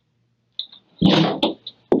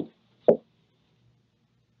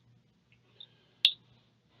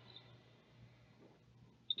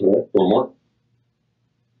 All right, one more.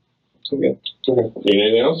 Okay. Need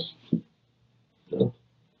anything else? No.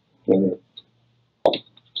 All right.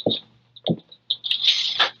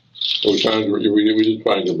 We did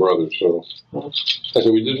find your brother, so. I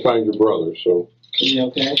said we did find your brother, so. Is he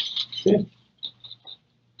okay? Yeah.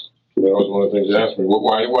 That was one of the things they asked me.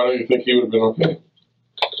 Why don't you think he would have been okay?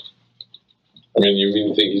 I mean,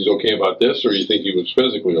 you think he's okay about this, or you think he was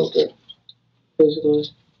physically okay? Physically.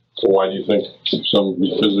 So why do you think something would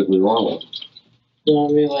be physically wrong with him? You know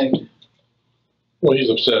what I mean? Like. Well, he's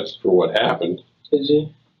upset for what happened. Is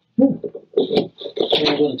he? Are you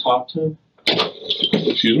able to talk to him?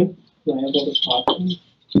 Excuse me? Are you able to talk to him?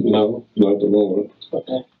 No, not at the moment.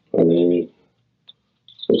 Okay. I mean,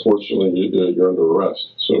 unfortunately, you're under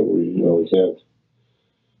arrest, so we can't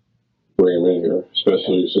bring him in here,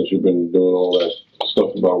 especially since you've been doing all that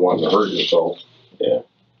stuff about wanting to hurt yourself. Yeah.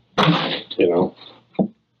 Anything else?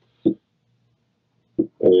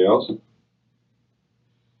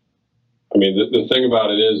 I mean, the thing about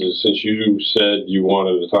it is since you said you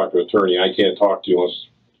wanted to talk to an attorney, I can't talk to you unless,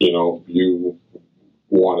 you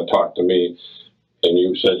want to talk to me, and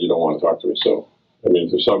you said you don't want to talk to me. So, I mean,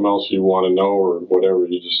 if there's something else you want to know or whatever,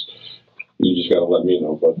 you just got to let me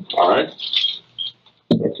know. But, all right?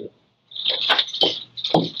 Okay.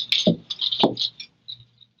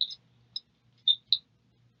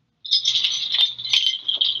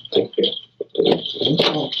 Thank you.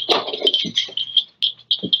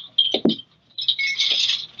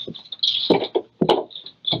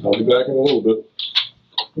 I'll be back in a little bit.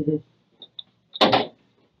 Mm-hmm.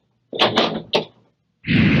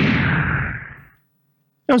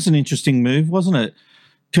 That was an interesting move, wasn't it?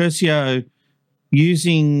 Curcio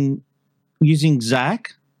using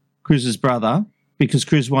Zach, Cruz's brother, because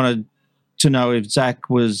Cruz wanted to know if Zach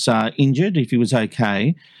was injured, if he was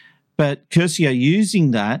okay. But Curcio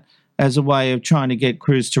using that as a way of trying to get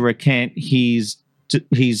Cruz to recant his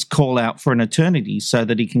call out for an eternity so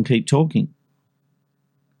that he can keep talking.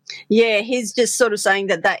 Yeah, he's just sort of saying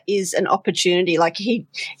that is an opportunity. Like he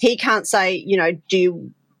can't say, do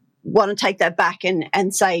you want to take that back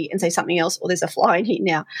and say something else, or there's a fly in here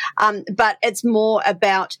now. But it's more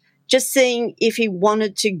about just seeing if he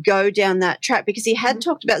wanted to go down that track, because he had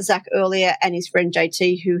talked about Zach earlier and his friend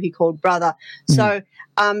JT, who he called brother. So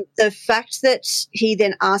the fact that he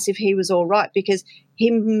then asked if he was all right, because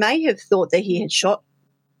he may have thought that he had shot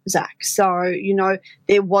Zach. So,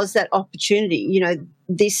 there was that opportunity.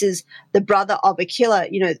 This is the brother of a killer.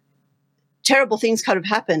 Terrible things could have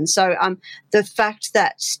happened. So the fact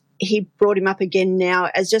that he brought him up again now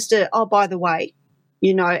as just by the way,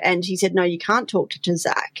 and he said, no, you can't talk to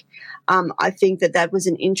Zach. I think that was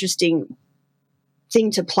an interesting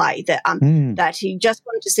thing to play, that he just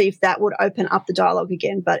wanted to see if that would open up the dialogue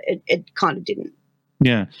again, but it kind of didn't.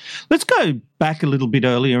 Yeah. Let's go back a little bit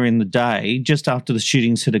earlier in the day, just after the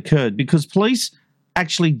shootings had occurred, because police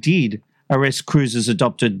actually did arrest Cruz's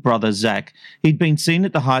adopted brother, Zach. He'd been seen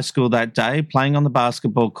at the high school that day playing on the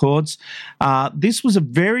basketball courts. This was a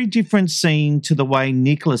very different scene to the way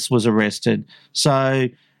Nikolas was arrested. So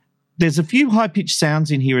there's a few high-pitched sounds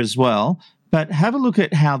in here as well, but have a look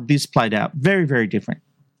at how this played out. Very, very different.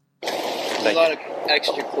 A lot of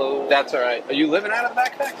extra clothes. That's all right. Are you living out of the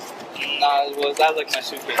backpack? Nah, that like my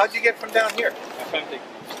suitcase. How'd you get from down here? My friend picked me.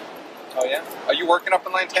 Oh, yeah? Are you working up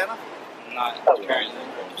in Lantana? Not currently.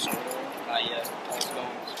 Not yet. I was going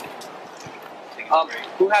to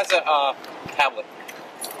who has a tablet?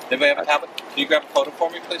 Anybody have a tablet? Can you grab a photo for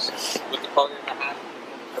me, please? With the color in my hat?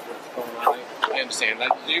 I understand that.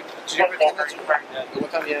 Did you finish that school? Yeah.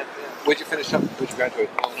 What time? Yeah. Where'd you finish up? Where'd you graduate?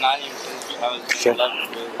 Well, not even finished. I was 11.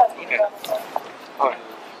 Okay. All right.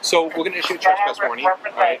 So we're going to issue a trespass warning. All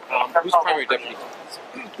right. Who's the primary deputy?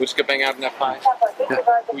 We'll just get bang out in F5. Yeah.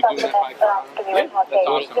 We do an F5. Yeah. That's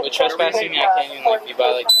awesome. With trespassing, I can't even be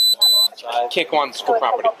by can't go on the school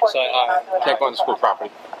property. So can't go on the school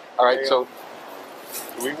property. All right. So.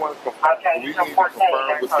 Do we want to confirm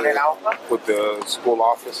with the school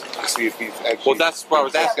office to see if he's actually... Well, that's what I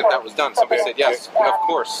was asking if that was done. Somebody said yes, of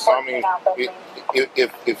course. I mean,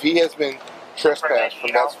 if he has been trespassed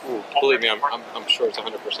from that school... Believe me, I'm sure it's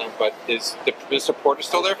 100%, but is the supporter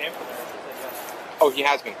still there? Oh, he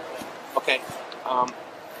has been. Okay.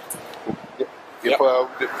 If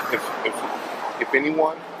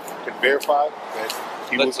anyone can verify that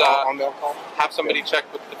he was on that call... Have somebody check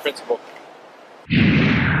with the principal.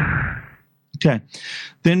 Okay.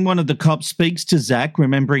 Then one of the cops speaks to Zach,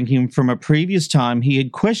 remembering him from a previous time he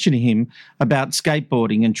had questioned him about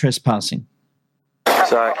skateboarding and trespassing.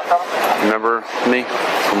 Zach, remember me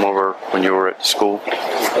from over when you were at school?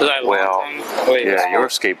 Well, yeah, you were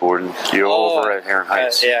skateboarding. You were over at Heron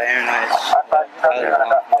Heights. Yeah, Heron Heights. Yeah,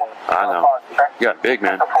 I know. You got big,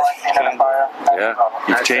 man. Yeah,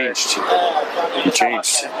 you've changed. You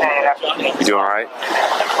changed. You doing all right?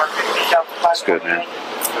 That's good, man.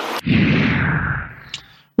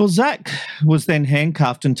 Well, Zach was then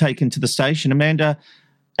handcuffed and taken to the station. Amanda,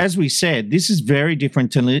 as we said, this is very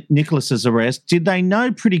different to Nikolas's arrest. Did they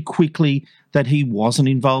know pretty quickly that he wasn't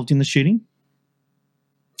involved in the shooting?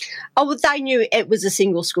 Oh, well, they knew it was a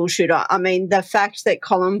single school shooter. I mean, the fact that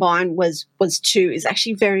Columbine was 2 is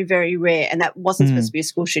actually very, very rare, and that wasn't supposed to be a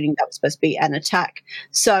school shooting. That was supposed to be an attack.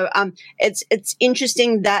 So it's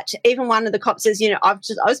interesting that even one of the cops says,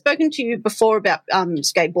 I've spoken to you before about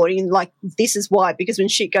skateboarding, and like this is why, because when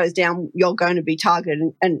shit goes down, you're going to be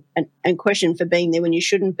targeted and questioned for being there when you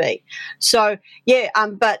shouldn't be. So yeah,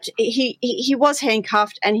 but he was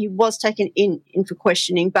handcuffed and he was taken in for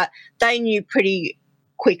questioning, but they knew pretty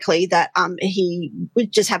quickly that he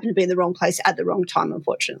would just happen to be in the wrong place at the wrong time,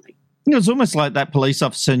 unfortunately. It was almost like that police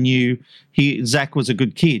officer knew Zach was a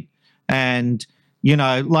good kid. And, he'd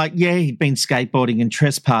been skateboarding and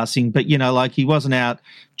trespassing, but, he wasn't out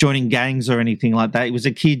joining gangs or anything like that. He was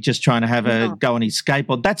a kid just trying to have a go on his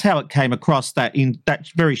skateboard. That's how it came across that in that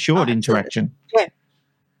very short interaction. Yeah.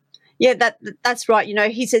 Yeah, that's right.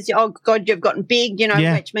 He says, "Oh God, you've gotten big,"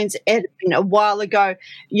 which means it had been a while ago,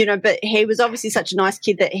 but he was obviously such a nice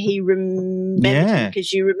kid that he remembered him,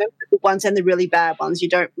 because you remember the good ones and the really bad ones. You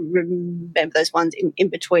don't remember those ones in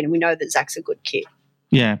between, and we know that Zach's a good kid.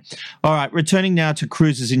 Yeah. All right, returning now to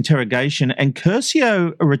Cruz's interrogation, and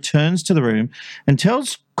Curcio returns to the room and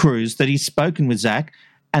tells Cruz that he's spoken with Zach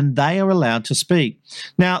and they are allowed to speak.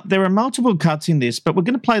 Now, there are multiple cuts in this, but we're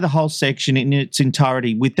going to play the whole section in its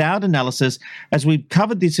entirety without analysis, as we've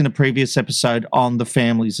covered this in a previous episode on the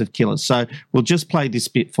families of killers. So we'll just play this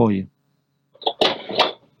bit for you.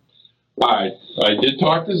 I did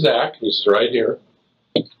talk to Zach. He's right here.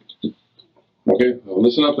 Okay, well,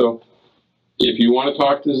 listen up, though. If you want to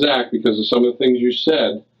talk to Zach because of some of the things you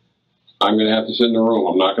said, I'm going to have to sit in the room.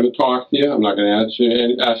 I'm not going to talk to you. I'm not going to ask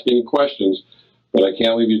you any questions. But I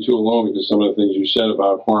can't leave you two alone because some of the things you said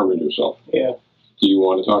about harming yourself. Yeah. Do you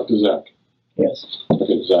want to talk to Zach? Yes.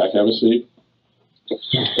 Okay, Zach, have a seat.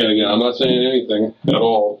 And again, I'm not saying anything at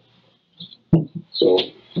all. So.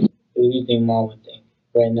 What do you think Mom would think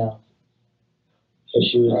right now? If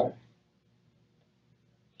she would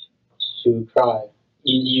cry.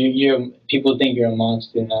 You're people think you're a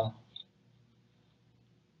monster now.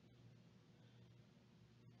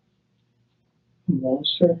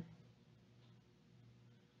 Monster?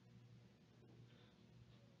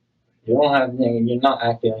 You don't have. You're not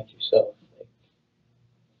acting like yourself. Like,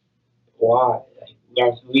 why?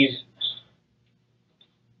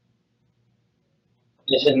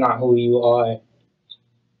 This is not who you are.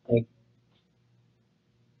 Like,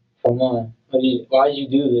 come on. Why'd you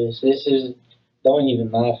do this? Don't even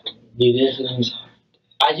laugh at me. Dude, this is.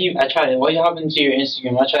 I tried to. What happened to your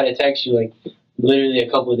Instagram? I tried to text you like literally a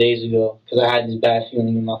couple of days ago because I had this bad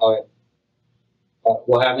feeling in my heart.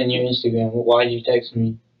 What happened to your Instagram? Why'd you text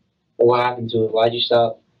me? What happened to it? Why'd you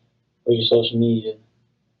stop with your social media?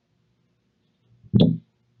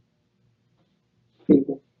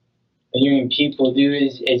 People. And you mean people, dude?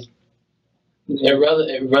 It's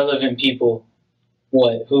irrelevant people.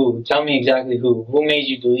 What? Who? Tell me exactly who. Who made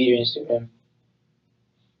you delete your Instagram?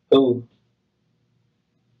 Who?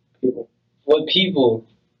 People. What people?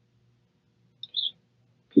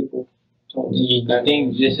 People. I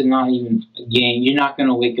think this is not even a game. You're not going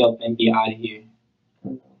to wake up and be out of here.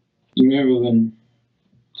 You remember when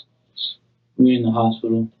we were in the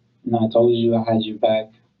hospital and I told you I had your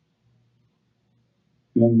back?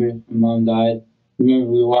 Remember when Mom died? Remember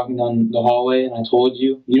we were walking down the hallway and I told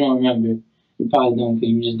you? You don't remember. You probably don't because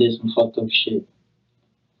you just did some fucked up shit.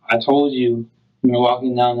 I told you when we were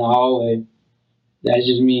walking down the hallway, that's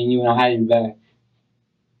just me and you and I had your back.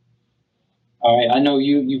 Alright, I know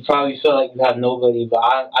you probably feel like you have nobody, but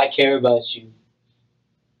I care about you.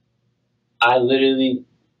 I literally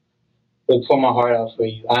would pour my heart out for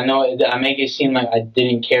you. I know I make it seem like I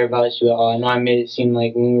didn't care about you at all. I know I made it seem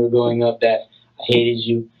like when we were growing up that I hated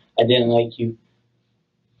you, I didn't like you.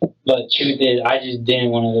 But truth is, I just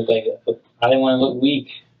didn't want to look I didn't want to look weak.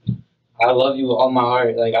 I love you with all my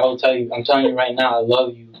heart. Like, I will tell you, I'm telling you right now, I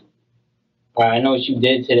love you. Alright, I know what you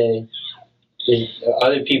did today.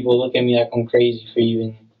 Other people look at me like I'm crazy for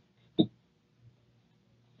you, and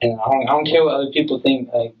I don't care what other people think.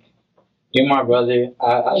 Like, you're my brother.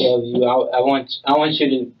 I love you. I want you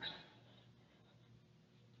to.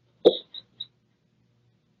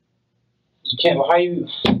 You can't. Why are you?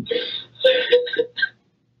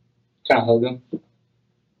 Can I hug him?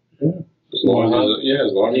 As long as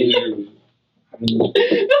you.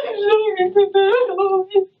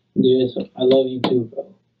 Yes, I love you too,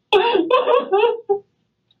 bro. I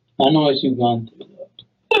know what you've gone through, though.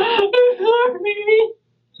 Sorry.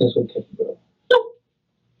 That's okay, bro.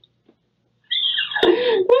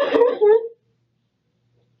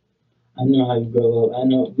 I know how you grow up. I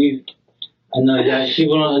know that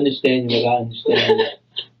people don't understand you, but I understand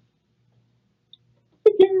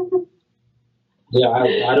you. Yeah,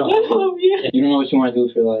 I don't. You don't know what you want to do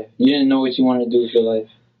with your life. You didn't know what you wanted to do with your life.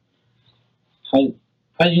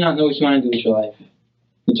 How did you not know what you want to do with your life?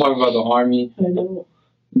 You talk about the army. I know.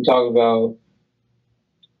 You talk about.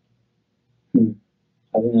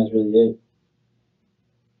 I think that's really it.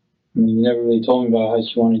 I mean, you never really told me about what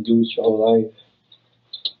you want to do with your whole life.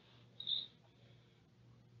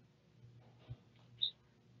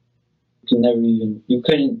 You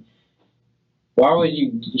couldn't. Why would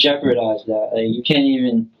you jeopardize that? Like, you can't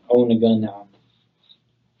even own a gun now.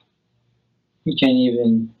 You can't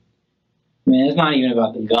even. Man, it's not even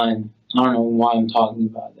about the gun. I don't know why I'm talking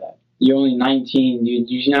about that. You're only 19, dude.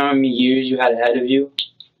 You know how many years you had ahead of you?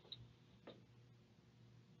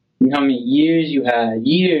 You know how many years you had?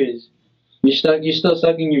 Years. You're still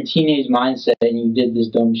stuck in your teenage mindset, and you did this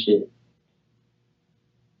dumb shit.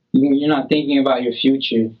 You're not thinking about your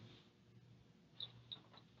future.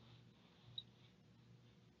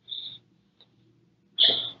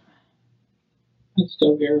 I'm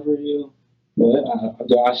still here for you. What?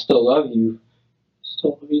 I still love you.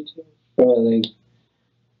 Still love you too. Bro, like,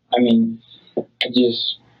 I mean,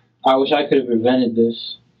 I wish I could have prevented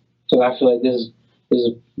this. So I feel like this is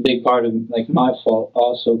a big part of, like, my fault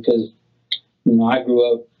also, because, you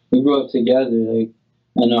know, we grew up together. Like,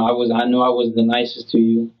 I know I was the nicest to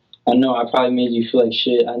you. I know I probably made you feel like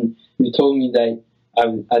shit. And you told me that,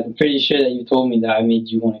 I'm pretty sure that you told me that I made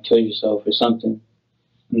you want to kill yourself or something.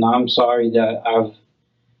 And I'm sorry that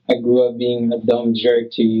I grew up being a dumb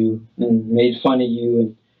jerk to you and made fun of you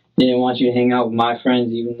and didn't want you to hang out with my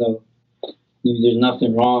friends, even though there's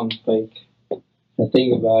nothing wrong. Like, I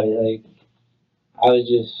think about it, like, I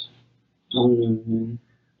don't know, man.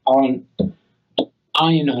 I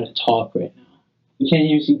don't even know how to talk right now. You can't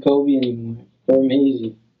even see Kobe anymore or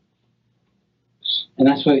Maisie. And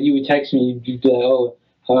that's what you would text me. You'd be like, oh,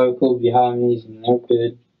 how are Kobe, how amazing, they're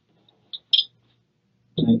good.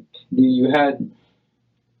 Like, dude, you had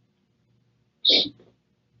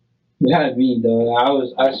me, though.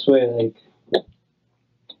 I swear, like,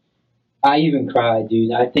 I even cried,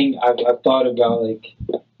 dude. I think I've thought about, like,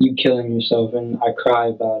 you killing yourself, and I cry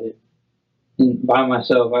about it. And by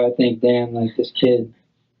myself, I think, damn, like, this kid,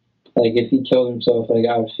 like, if he killed himself, like,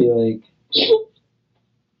 I would feel like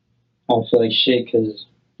shit, because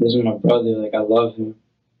this is my brother. Like, I love him.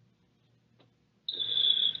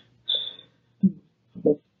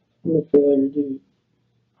 I'm a failure, dude.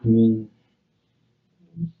 I mean,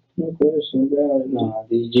 no question about it. Nah,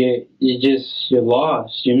 dude, you're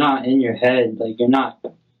lost. You're not in your head. Like, you're not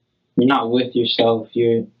with yourself. I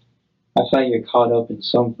feel like you're caught up in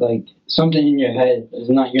something in your head.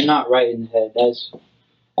 You're not right in the head. That's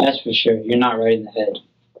for sure. You're not right in the head.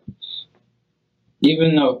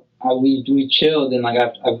 Even though we chilled and, like,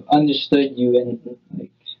 I've understood you, and,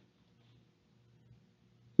 like,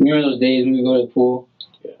 remember those days when we go to the pool?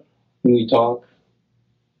 Yeah. And we talk.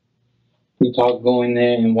 We talk going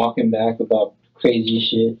there and walking back about crazy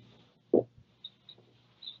shit.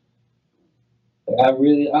 Like, I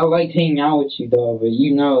like hanging out with you, though, but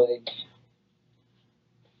you know, like,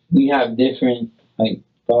 we have different, like,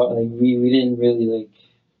 thought. Like, we didn't really, like,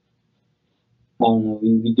 I don't know,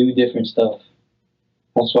 we do different stuff.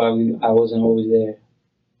 That's why I wasn't always there.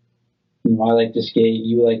 You know, I like to skate.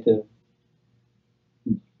 You like the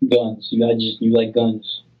guns. You like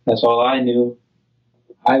guns. That's all I knew.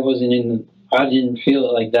 I didn't feel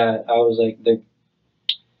it like that. I was like,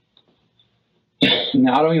 I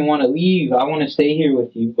don't even want to leave. I want to stay here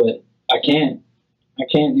with you, but I can't. I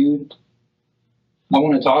can't, dude. I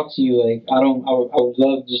want to talk to you. Like, I would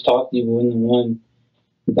love to just talk to you one-on-one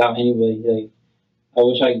without anybody. Like, I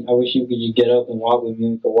wish you could just get up and walk with me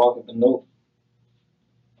and we could walk, but nope.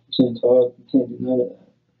 You can't talk. You can't do none of that.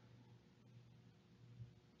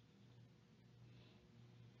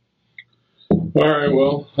 All right,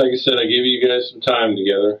 well, like I said, I gave you guys some time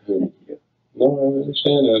together. No, I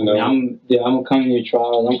understand that. No. I'm gonna come to your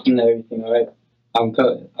trials. I'm coming to everything. All right, I'll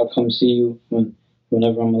come see you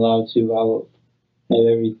whenever I'm allowed to. I will have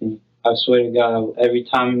everything. I swear to God, every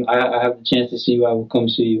time I have the chance to see you, I will come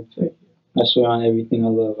see you. I swear on everything I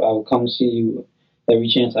love, I will come see you every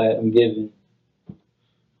chance I am given.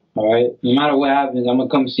 All right, no matter what happens, I'm gonna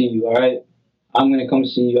come see you. All right, I'm gonna come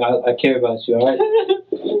see you. I care about you. All right.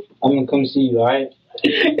 I'm gonna come see you, alright?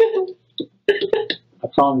 I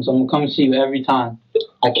promise, I'm gonna come see you every time.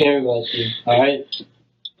 I care about you, alright?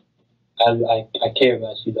 I care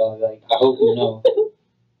about you, dog. Like, I hope you know.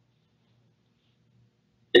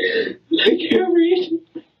 I can't read.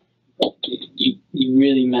 You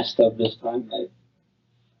really messed up this time. Like,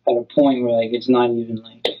 at a point where, like, it's not even,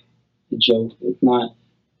 like, a joke. It's not.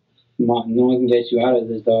 No one can get you out of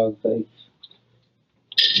this, dog. Like,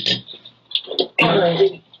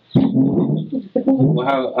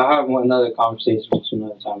 I'll have another conversation with you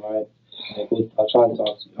another time, all right? I'll try to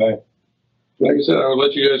talk to you, all right? Like I said, I would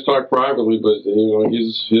let you guys talk privately, but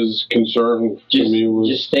his concern to me was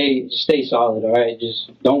just stay solid, all right?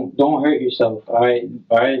 Just don't hurt yourself, all right?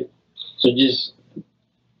 So just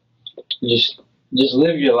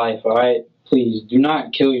live your life, all right? Please do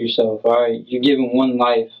not kill yourself, all right? You're given one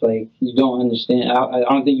life, like you don't understand. I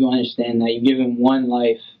don't think you understand that. You're given one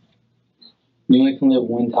life. You only can live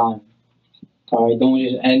one time, all right? Don't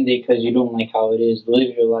just end it because you don't like how it is.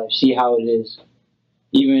 Live your life. See how it is.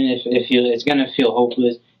 Even if it's gonna feel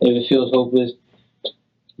hopeless, if it feels hopeless,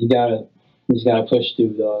 you just gotta push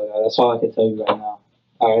through, dog. That's all I can tell you right now.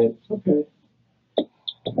 All right. okay.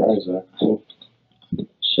 All right, Zach. Cool.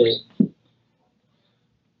 Shit.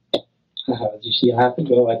 You see, I have to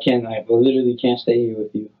go. I literally can't stay here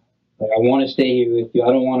with you. Like, I want to stay here with you. I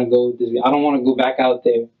don't want to go. I don't want to go back out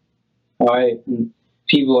there. All right. And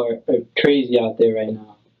people are crazy out there right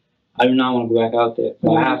now. I do not want to go back out there.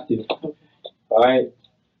 But I have to. All right.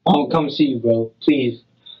 I'm gonna come see you, bro. Please,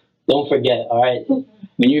 don't forget. All right. When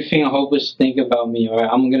you're feeling hopeless, think about me. All right.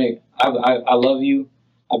 I love you.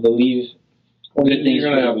 I believe. You're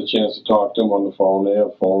gonna have the chance to talk to him on the phone. They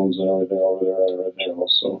have phones and everything over there and everything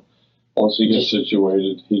else. So once he gets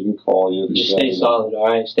situated, he can call you. Just stay solid. All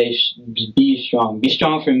right. Be strong. Be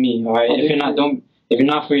strong for me. All right. If you're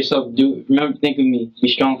not for yourself, remember, think of me. Be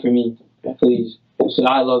strong for me, please. So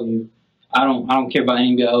I love you. I don't care about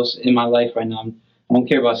anybody else in my life right now. I don't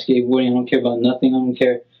care about skateboarding. I don't care about nothing. I don't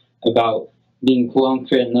care about being cool. I don't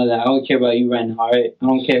care none of that. I don't care about you right now, all right? I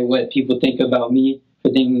don't care what people think about me for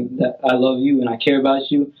thinking that I love you and I care about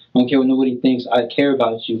you. I don't care what nobody thinks. I care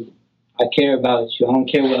about you. I care about you. I don't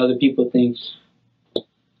care what other people think.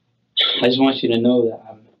 I just want you to know that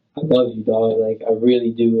I love you, dog. Like, I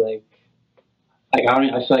really do. Like I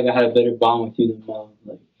feel like I had a better bond with you than mom.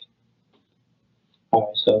 Like, all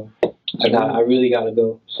right, so I really gotta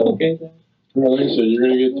go. So okay. Well, like I said, you're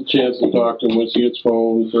going to get the chance to talk to him once he gets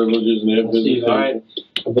phone privileges and have visitation. All right.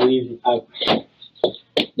 I believe you.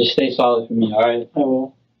 Just stay solid for me, all right? I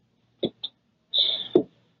will.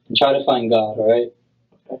 And try to find God, all right?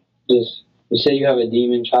 Okay. Just say you have a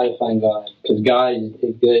demon, try to find God. Because God is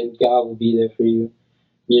good. God will be there for you.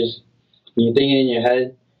 Just, when you're thinking in your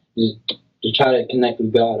head, just try to connect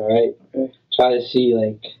with God, all right? Okay. Try to see,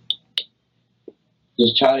 like,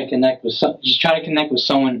 just try to connect with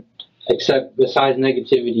someone except besides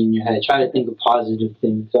negativity in your head. Try to think of positive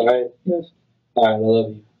things, alright? Yes. Alright, I love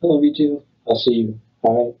you. I love you too. I'll see you,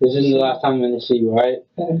 alright? This isn't the last time I'm going to see you, alright?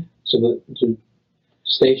 Okay. So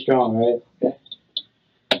stay strong, alright? Okay.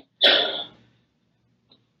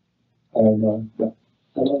 Alright, dog.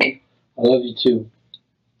 I love you. I love you too.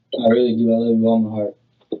 I really do. I love you all my heart.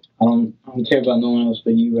 I don't care about no one else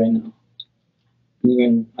but you right now.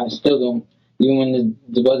 I still don't. Even when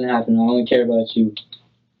this wasn't happening, I only care about you.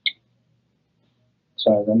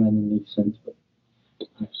 Think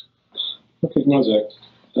he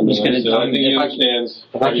understands.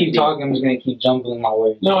 If I keep talking, I'm just going to keep jumbling my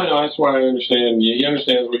words. No, that's why I understand. He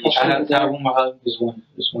understands what you're saying. I have to have one more hug. Just one.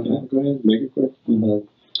 Yeah, go ahead. Make it quick. I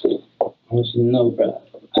want you to know, bro.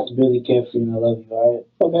 I really care for you and I love you, alright?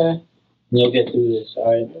 Okay. You'll get through this,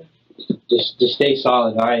 alright? Just stay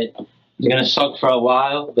solid, alright? It's going to suck for a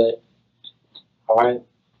while, but alright?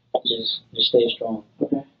 Just stay strong,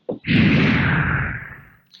 okay?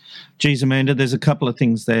 Geez, Amanda, there's a couple of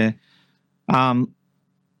things there.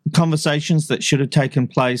 Conversations that should have taken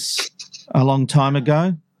place a long time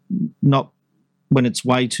ago, not when it's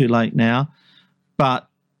way too late now, but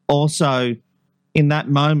also in that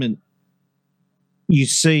moment, you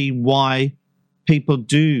see why people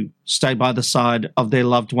do stay by the side of their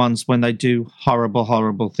loved ones when they do horrible,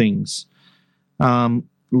 horrible things.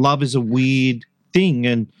 Love is a weird thing.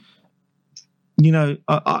 And, you know,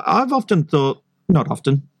 I've often thought, not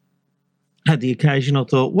often, had the occasional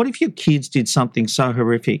thought, what if your kids did something so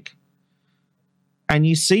horrific? And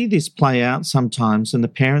you see this play out sometimes and the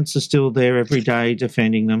parents are still there every day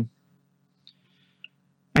defending them.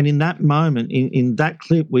 And in that moment, in that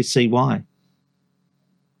clip, we see why.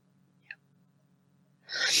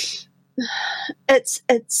 It's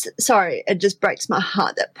sorry, it just breaks my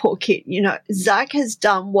heart, that poor kid. You know, Zach has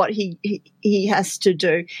done what he has to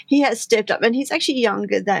do. He has stepped up, and he's actually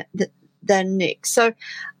younger than Nick. So,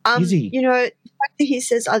 you know, the fact that he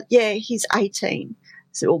says, yeah, he's 18,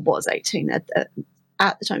 so, or was 18 at the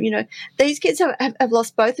time. You know, these kids have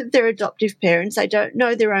lost both of their adoptive parents. They don't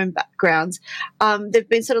know their own backgrounds. They've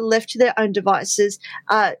been sort of left to their own devices.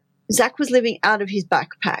 Zach was living out of his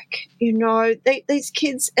backpack. You know, these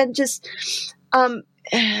kids, and just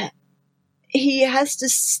he has to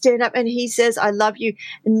stand up and he says, I love you.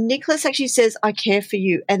 And Nikolas actually says, I care for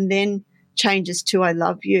you, and then changes to I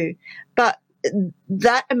love you. But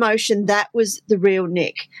that emotion, that was the real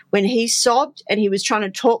Nick. When he sobbed and he was trying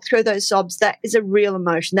to talk through those sobs, that is a real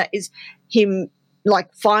emotion. That is him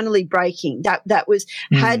like finally breaking. That was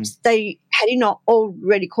had he not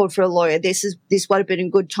already called for a lawyer, this would have been a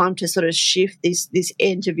good time to sort of shift this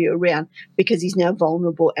interview around, because he's now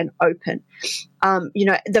vulnerable and open.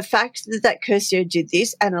 The fact that Curcio did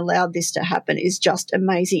this and allowed this to happen is just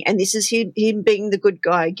amazing. And this is him being the good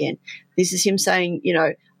guy again. This is him saying,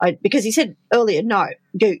 because he said earlier, no,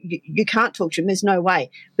 you can't talk to him. There's no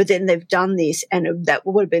way. But then they've done this, and that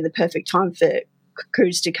would have been the perfect time for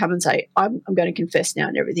Cruz to come and say, I'm going to confess now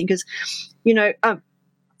and everything. Because,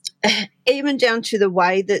 even down to the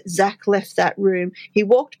way that Zach left that room, he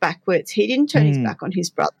walked backwards. He didn't turn his back on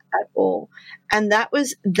his brother at all. And that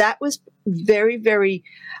was very, very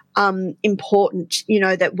important,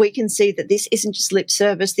 that we can see that this isn't just lip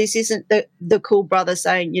service. This isn't the cool brother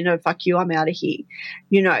saying, fuck you, I'm out of here.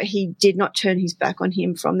 He did not turn his back on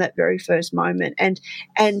him from that very first moment. And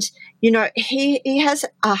he has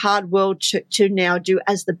a hard world to now do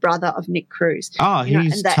as the brother of Nick Cruz. Oh,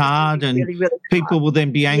 he's tarred, and really, really people will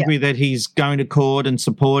then be angry that he's going to court and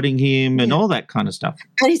supporting him and all that kind of stuff.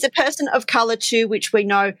 And he's a person of colour too, which we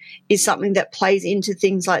know is something that plays into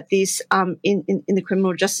things like this in the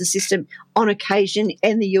criminal justice system on occasion.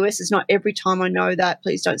 In the US, it's not every time, I know that.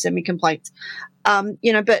 Please don't send me complaints.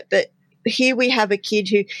 But here we have a kid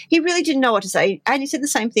who he really didn't know what to say, and he said the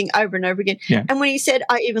same thing over and over again. Yeah. And when he said,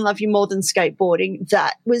 I even love you more than skateboarding,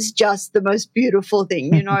 that was just the most beautiful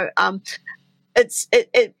thing,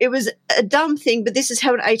 It was a dumb thing, but this is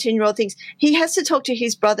how an 18-year-old thinks. He has to talk to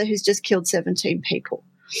his brother who's just killed 17 people.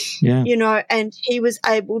 Yeah. And he was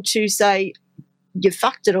able to say, you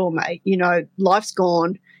fucked it all, mate. Life's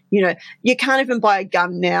gone. You can't even buy a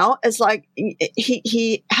gun now. It's like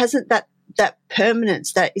he hasn't that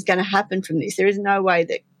permanence that is going to happen from this. There is no way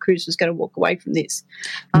that Cruz was going to walk away from this.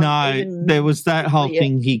 No, there was that whole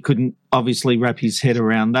thing he couldn't obviously wrap his head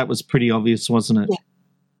around. That was pretty obvious, wasn't it?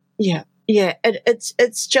 Yeah.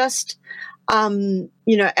 It's just, and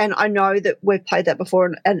I know that we've played that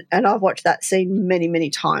before, and I've watched that scene many, many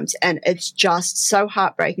times, and it's just so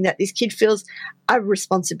heartbreaking that this kid feels a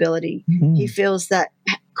responsibility. He feels that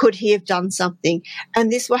could he have done something?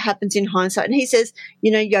 And this what happens in hindsight. And he says,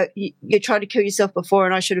 you tried to kill yourself before,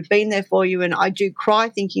 and I should have been there for you, and I do cry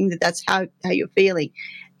thinking that that's how you're feeling.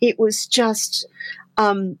 It was just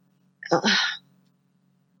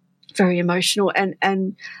very emotional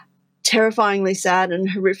and terrifyingly sad and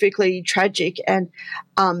horrifically tragic and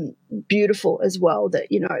beautiful as well, that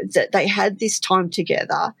that they had this time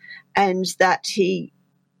together, and that he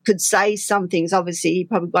could say some things. Obviously he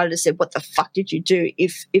probably might have said, what the fuck did you do,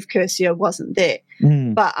 if Curcio wasn't there.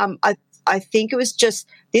 But I think it was just,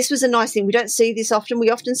 this was a nice thing. We don't see this often. We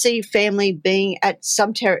often see family being at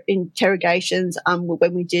some interrogations,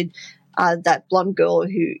 when we did that blonde girl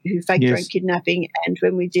who faked her own kidnapping, and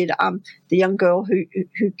when we did the young girl who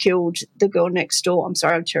killed the girl next door. I'm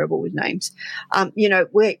sorry, I'm terrible with names.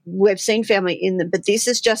 We've seen family in them, but this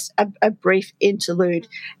is just a brief interlude,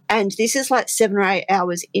 and this is like 7 or 8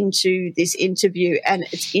 hours into this interview, and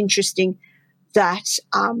it's interesting that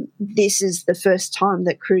this is the first time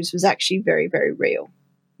that Cruz was actually very, very real.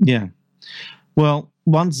 Yeah. Well,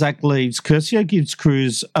 once Zach leaves, Curcio gives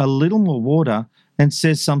Cruz a little more water and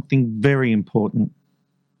says something very important.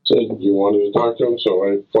 Said you wanted to talk to him, so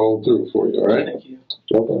I followed through for you, all right? Thank you.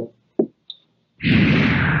 No problem.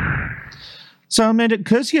 So, Amanda,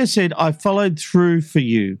 Curcio said, I followed through for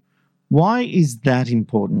you. Why is that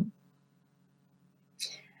important?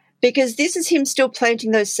 Because this is him still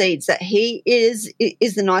planting those seeds that he is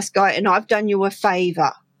the nice guy, and I've done you a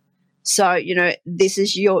favour. So, this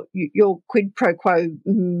is your quid pro quo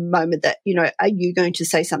moment that, are you going to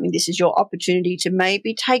say something? This is your opportunity to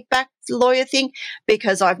maybe take back the lawyer thing,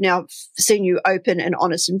 because I've now seen you open and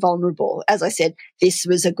honest and vulnerable. As I said, this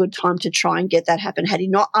was a good time to try and get that happen. Had he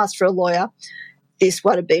not asked for a lawyer, this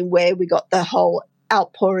would have been where we got the whole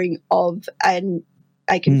outpouring of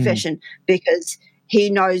a confession, because he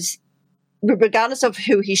knows, regardless of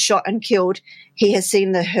who he shot and killed, he has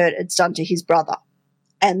seen the hurt it's done to his brother.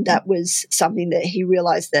 And that was something that he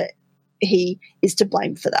realised that he is to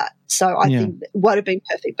blame for that. So I think it would have been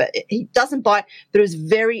perfect, but he doesn't bite. But it was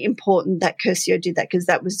very important that Curcio did that, because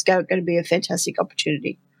that was going to be a fantastic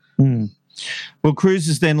opportunity. Well, Cruz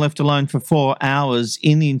is then left alone for 4 hours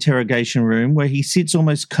in the interrogation room where he sits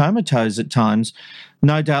almost comatose at times,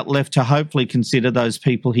 no doubt left to hopefully consider those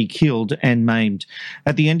people he killed and maimed.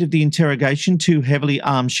 At the end of the interrogation, 2 heavily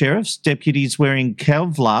armed sheriffs, deputies wearing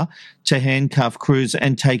Kevlar, to handcuff Cruz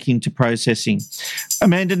and take him to processing.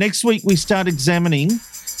 Amanda, next week we start examining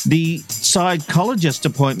the psychologist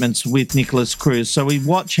appointments with Nikolas Cruz. So we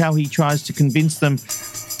watch how he tries to convince them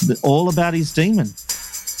all about his demon.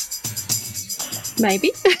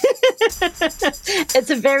 Maybe. It's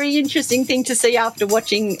a very interesting thing to see after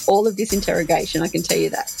watching all of this interrogation, I can tell you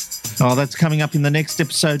that. Oh, that's coming up in the next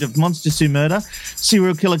episode of Monsters Who Murder,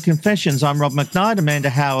 Serial Killer Confessions. I'm Rob McKnight. Amanda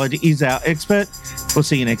Howard is our expert. We'll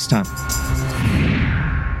see you next time.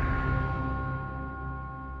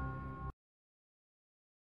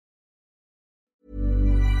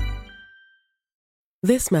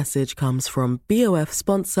 This message comes from BOF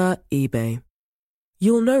sponsor eBay.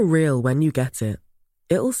 You'll know real when you get it.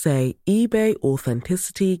 It'll say eBay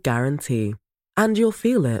Authenticity Guarantee. And you'll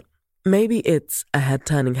feel it. Maybe it's a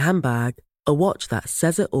head-turning handbag, a watch that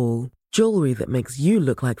says it all, jewelry that makes you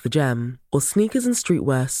look like the gem, or sneakers and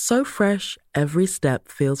streetwear so fresh every step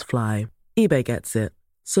feels fly. eBay gets it.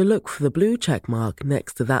 So look for the blue check mark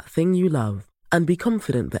next to that thing you love. And be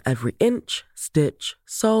confident that every inch, stitch,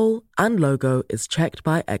 sole, and logo is checked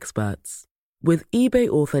by experts. With eBay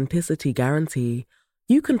Authenticity Guarantee,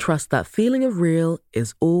 you can trust that feeling of real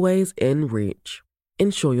is always in reach.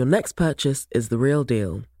 Ensure your next purchase is the real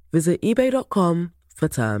deal. Visit eBay.com for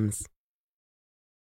terms.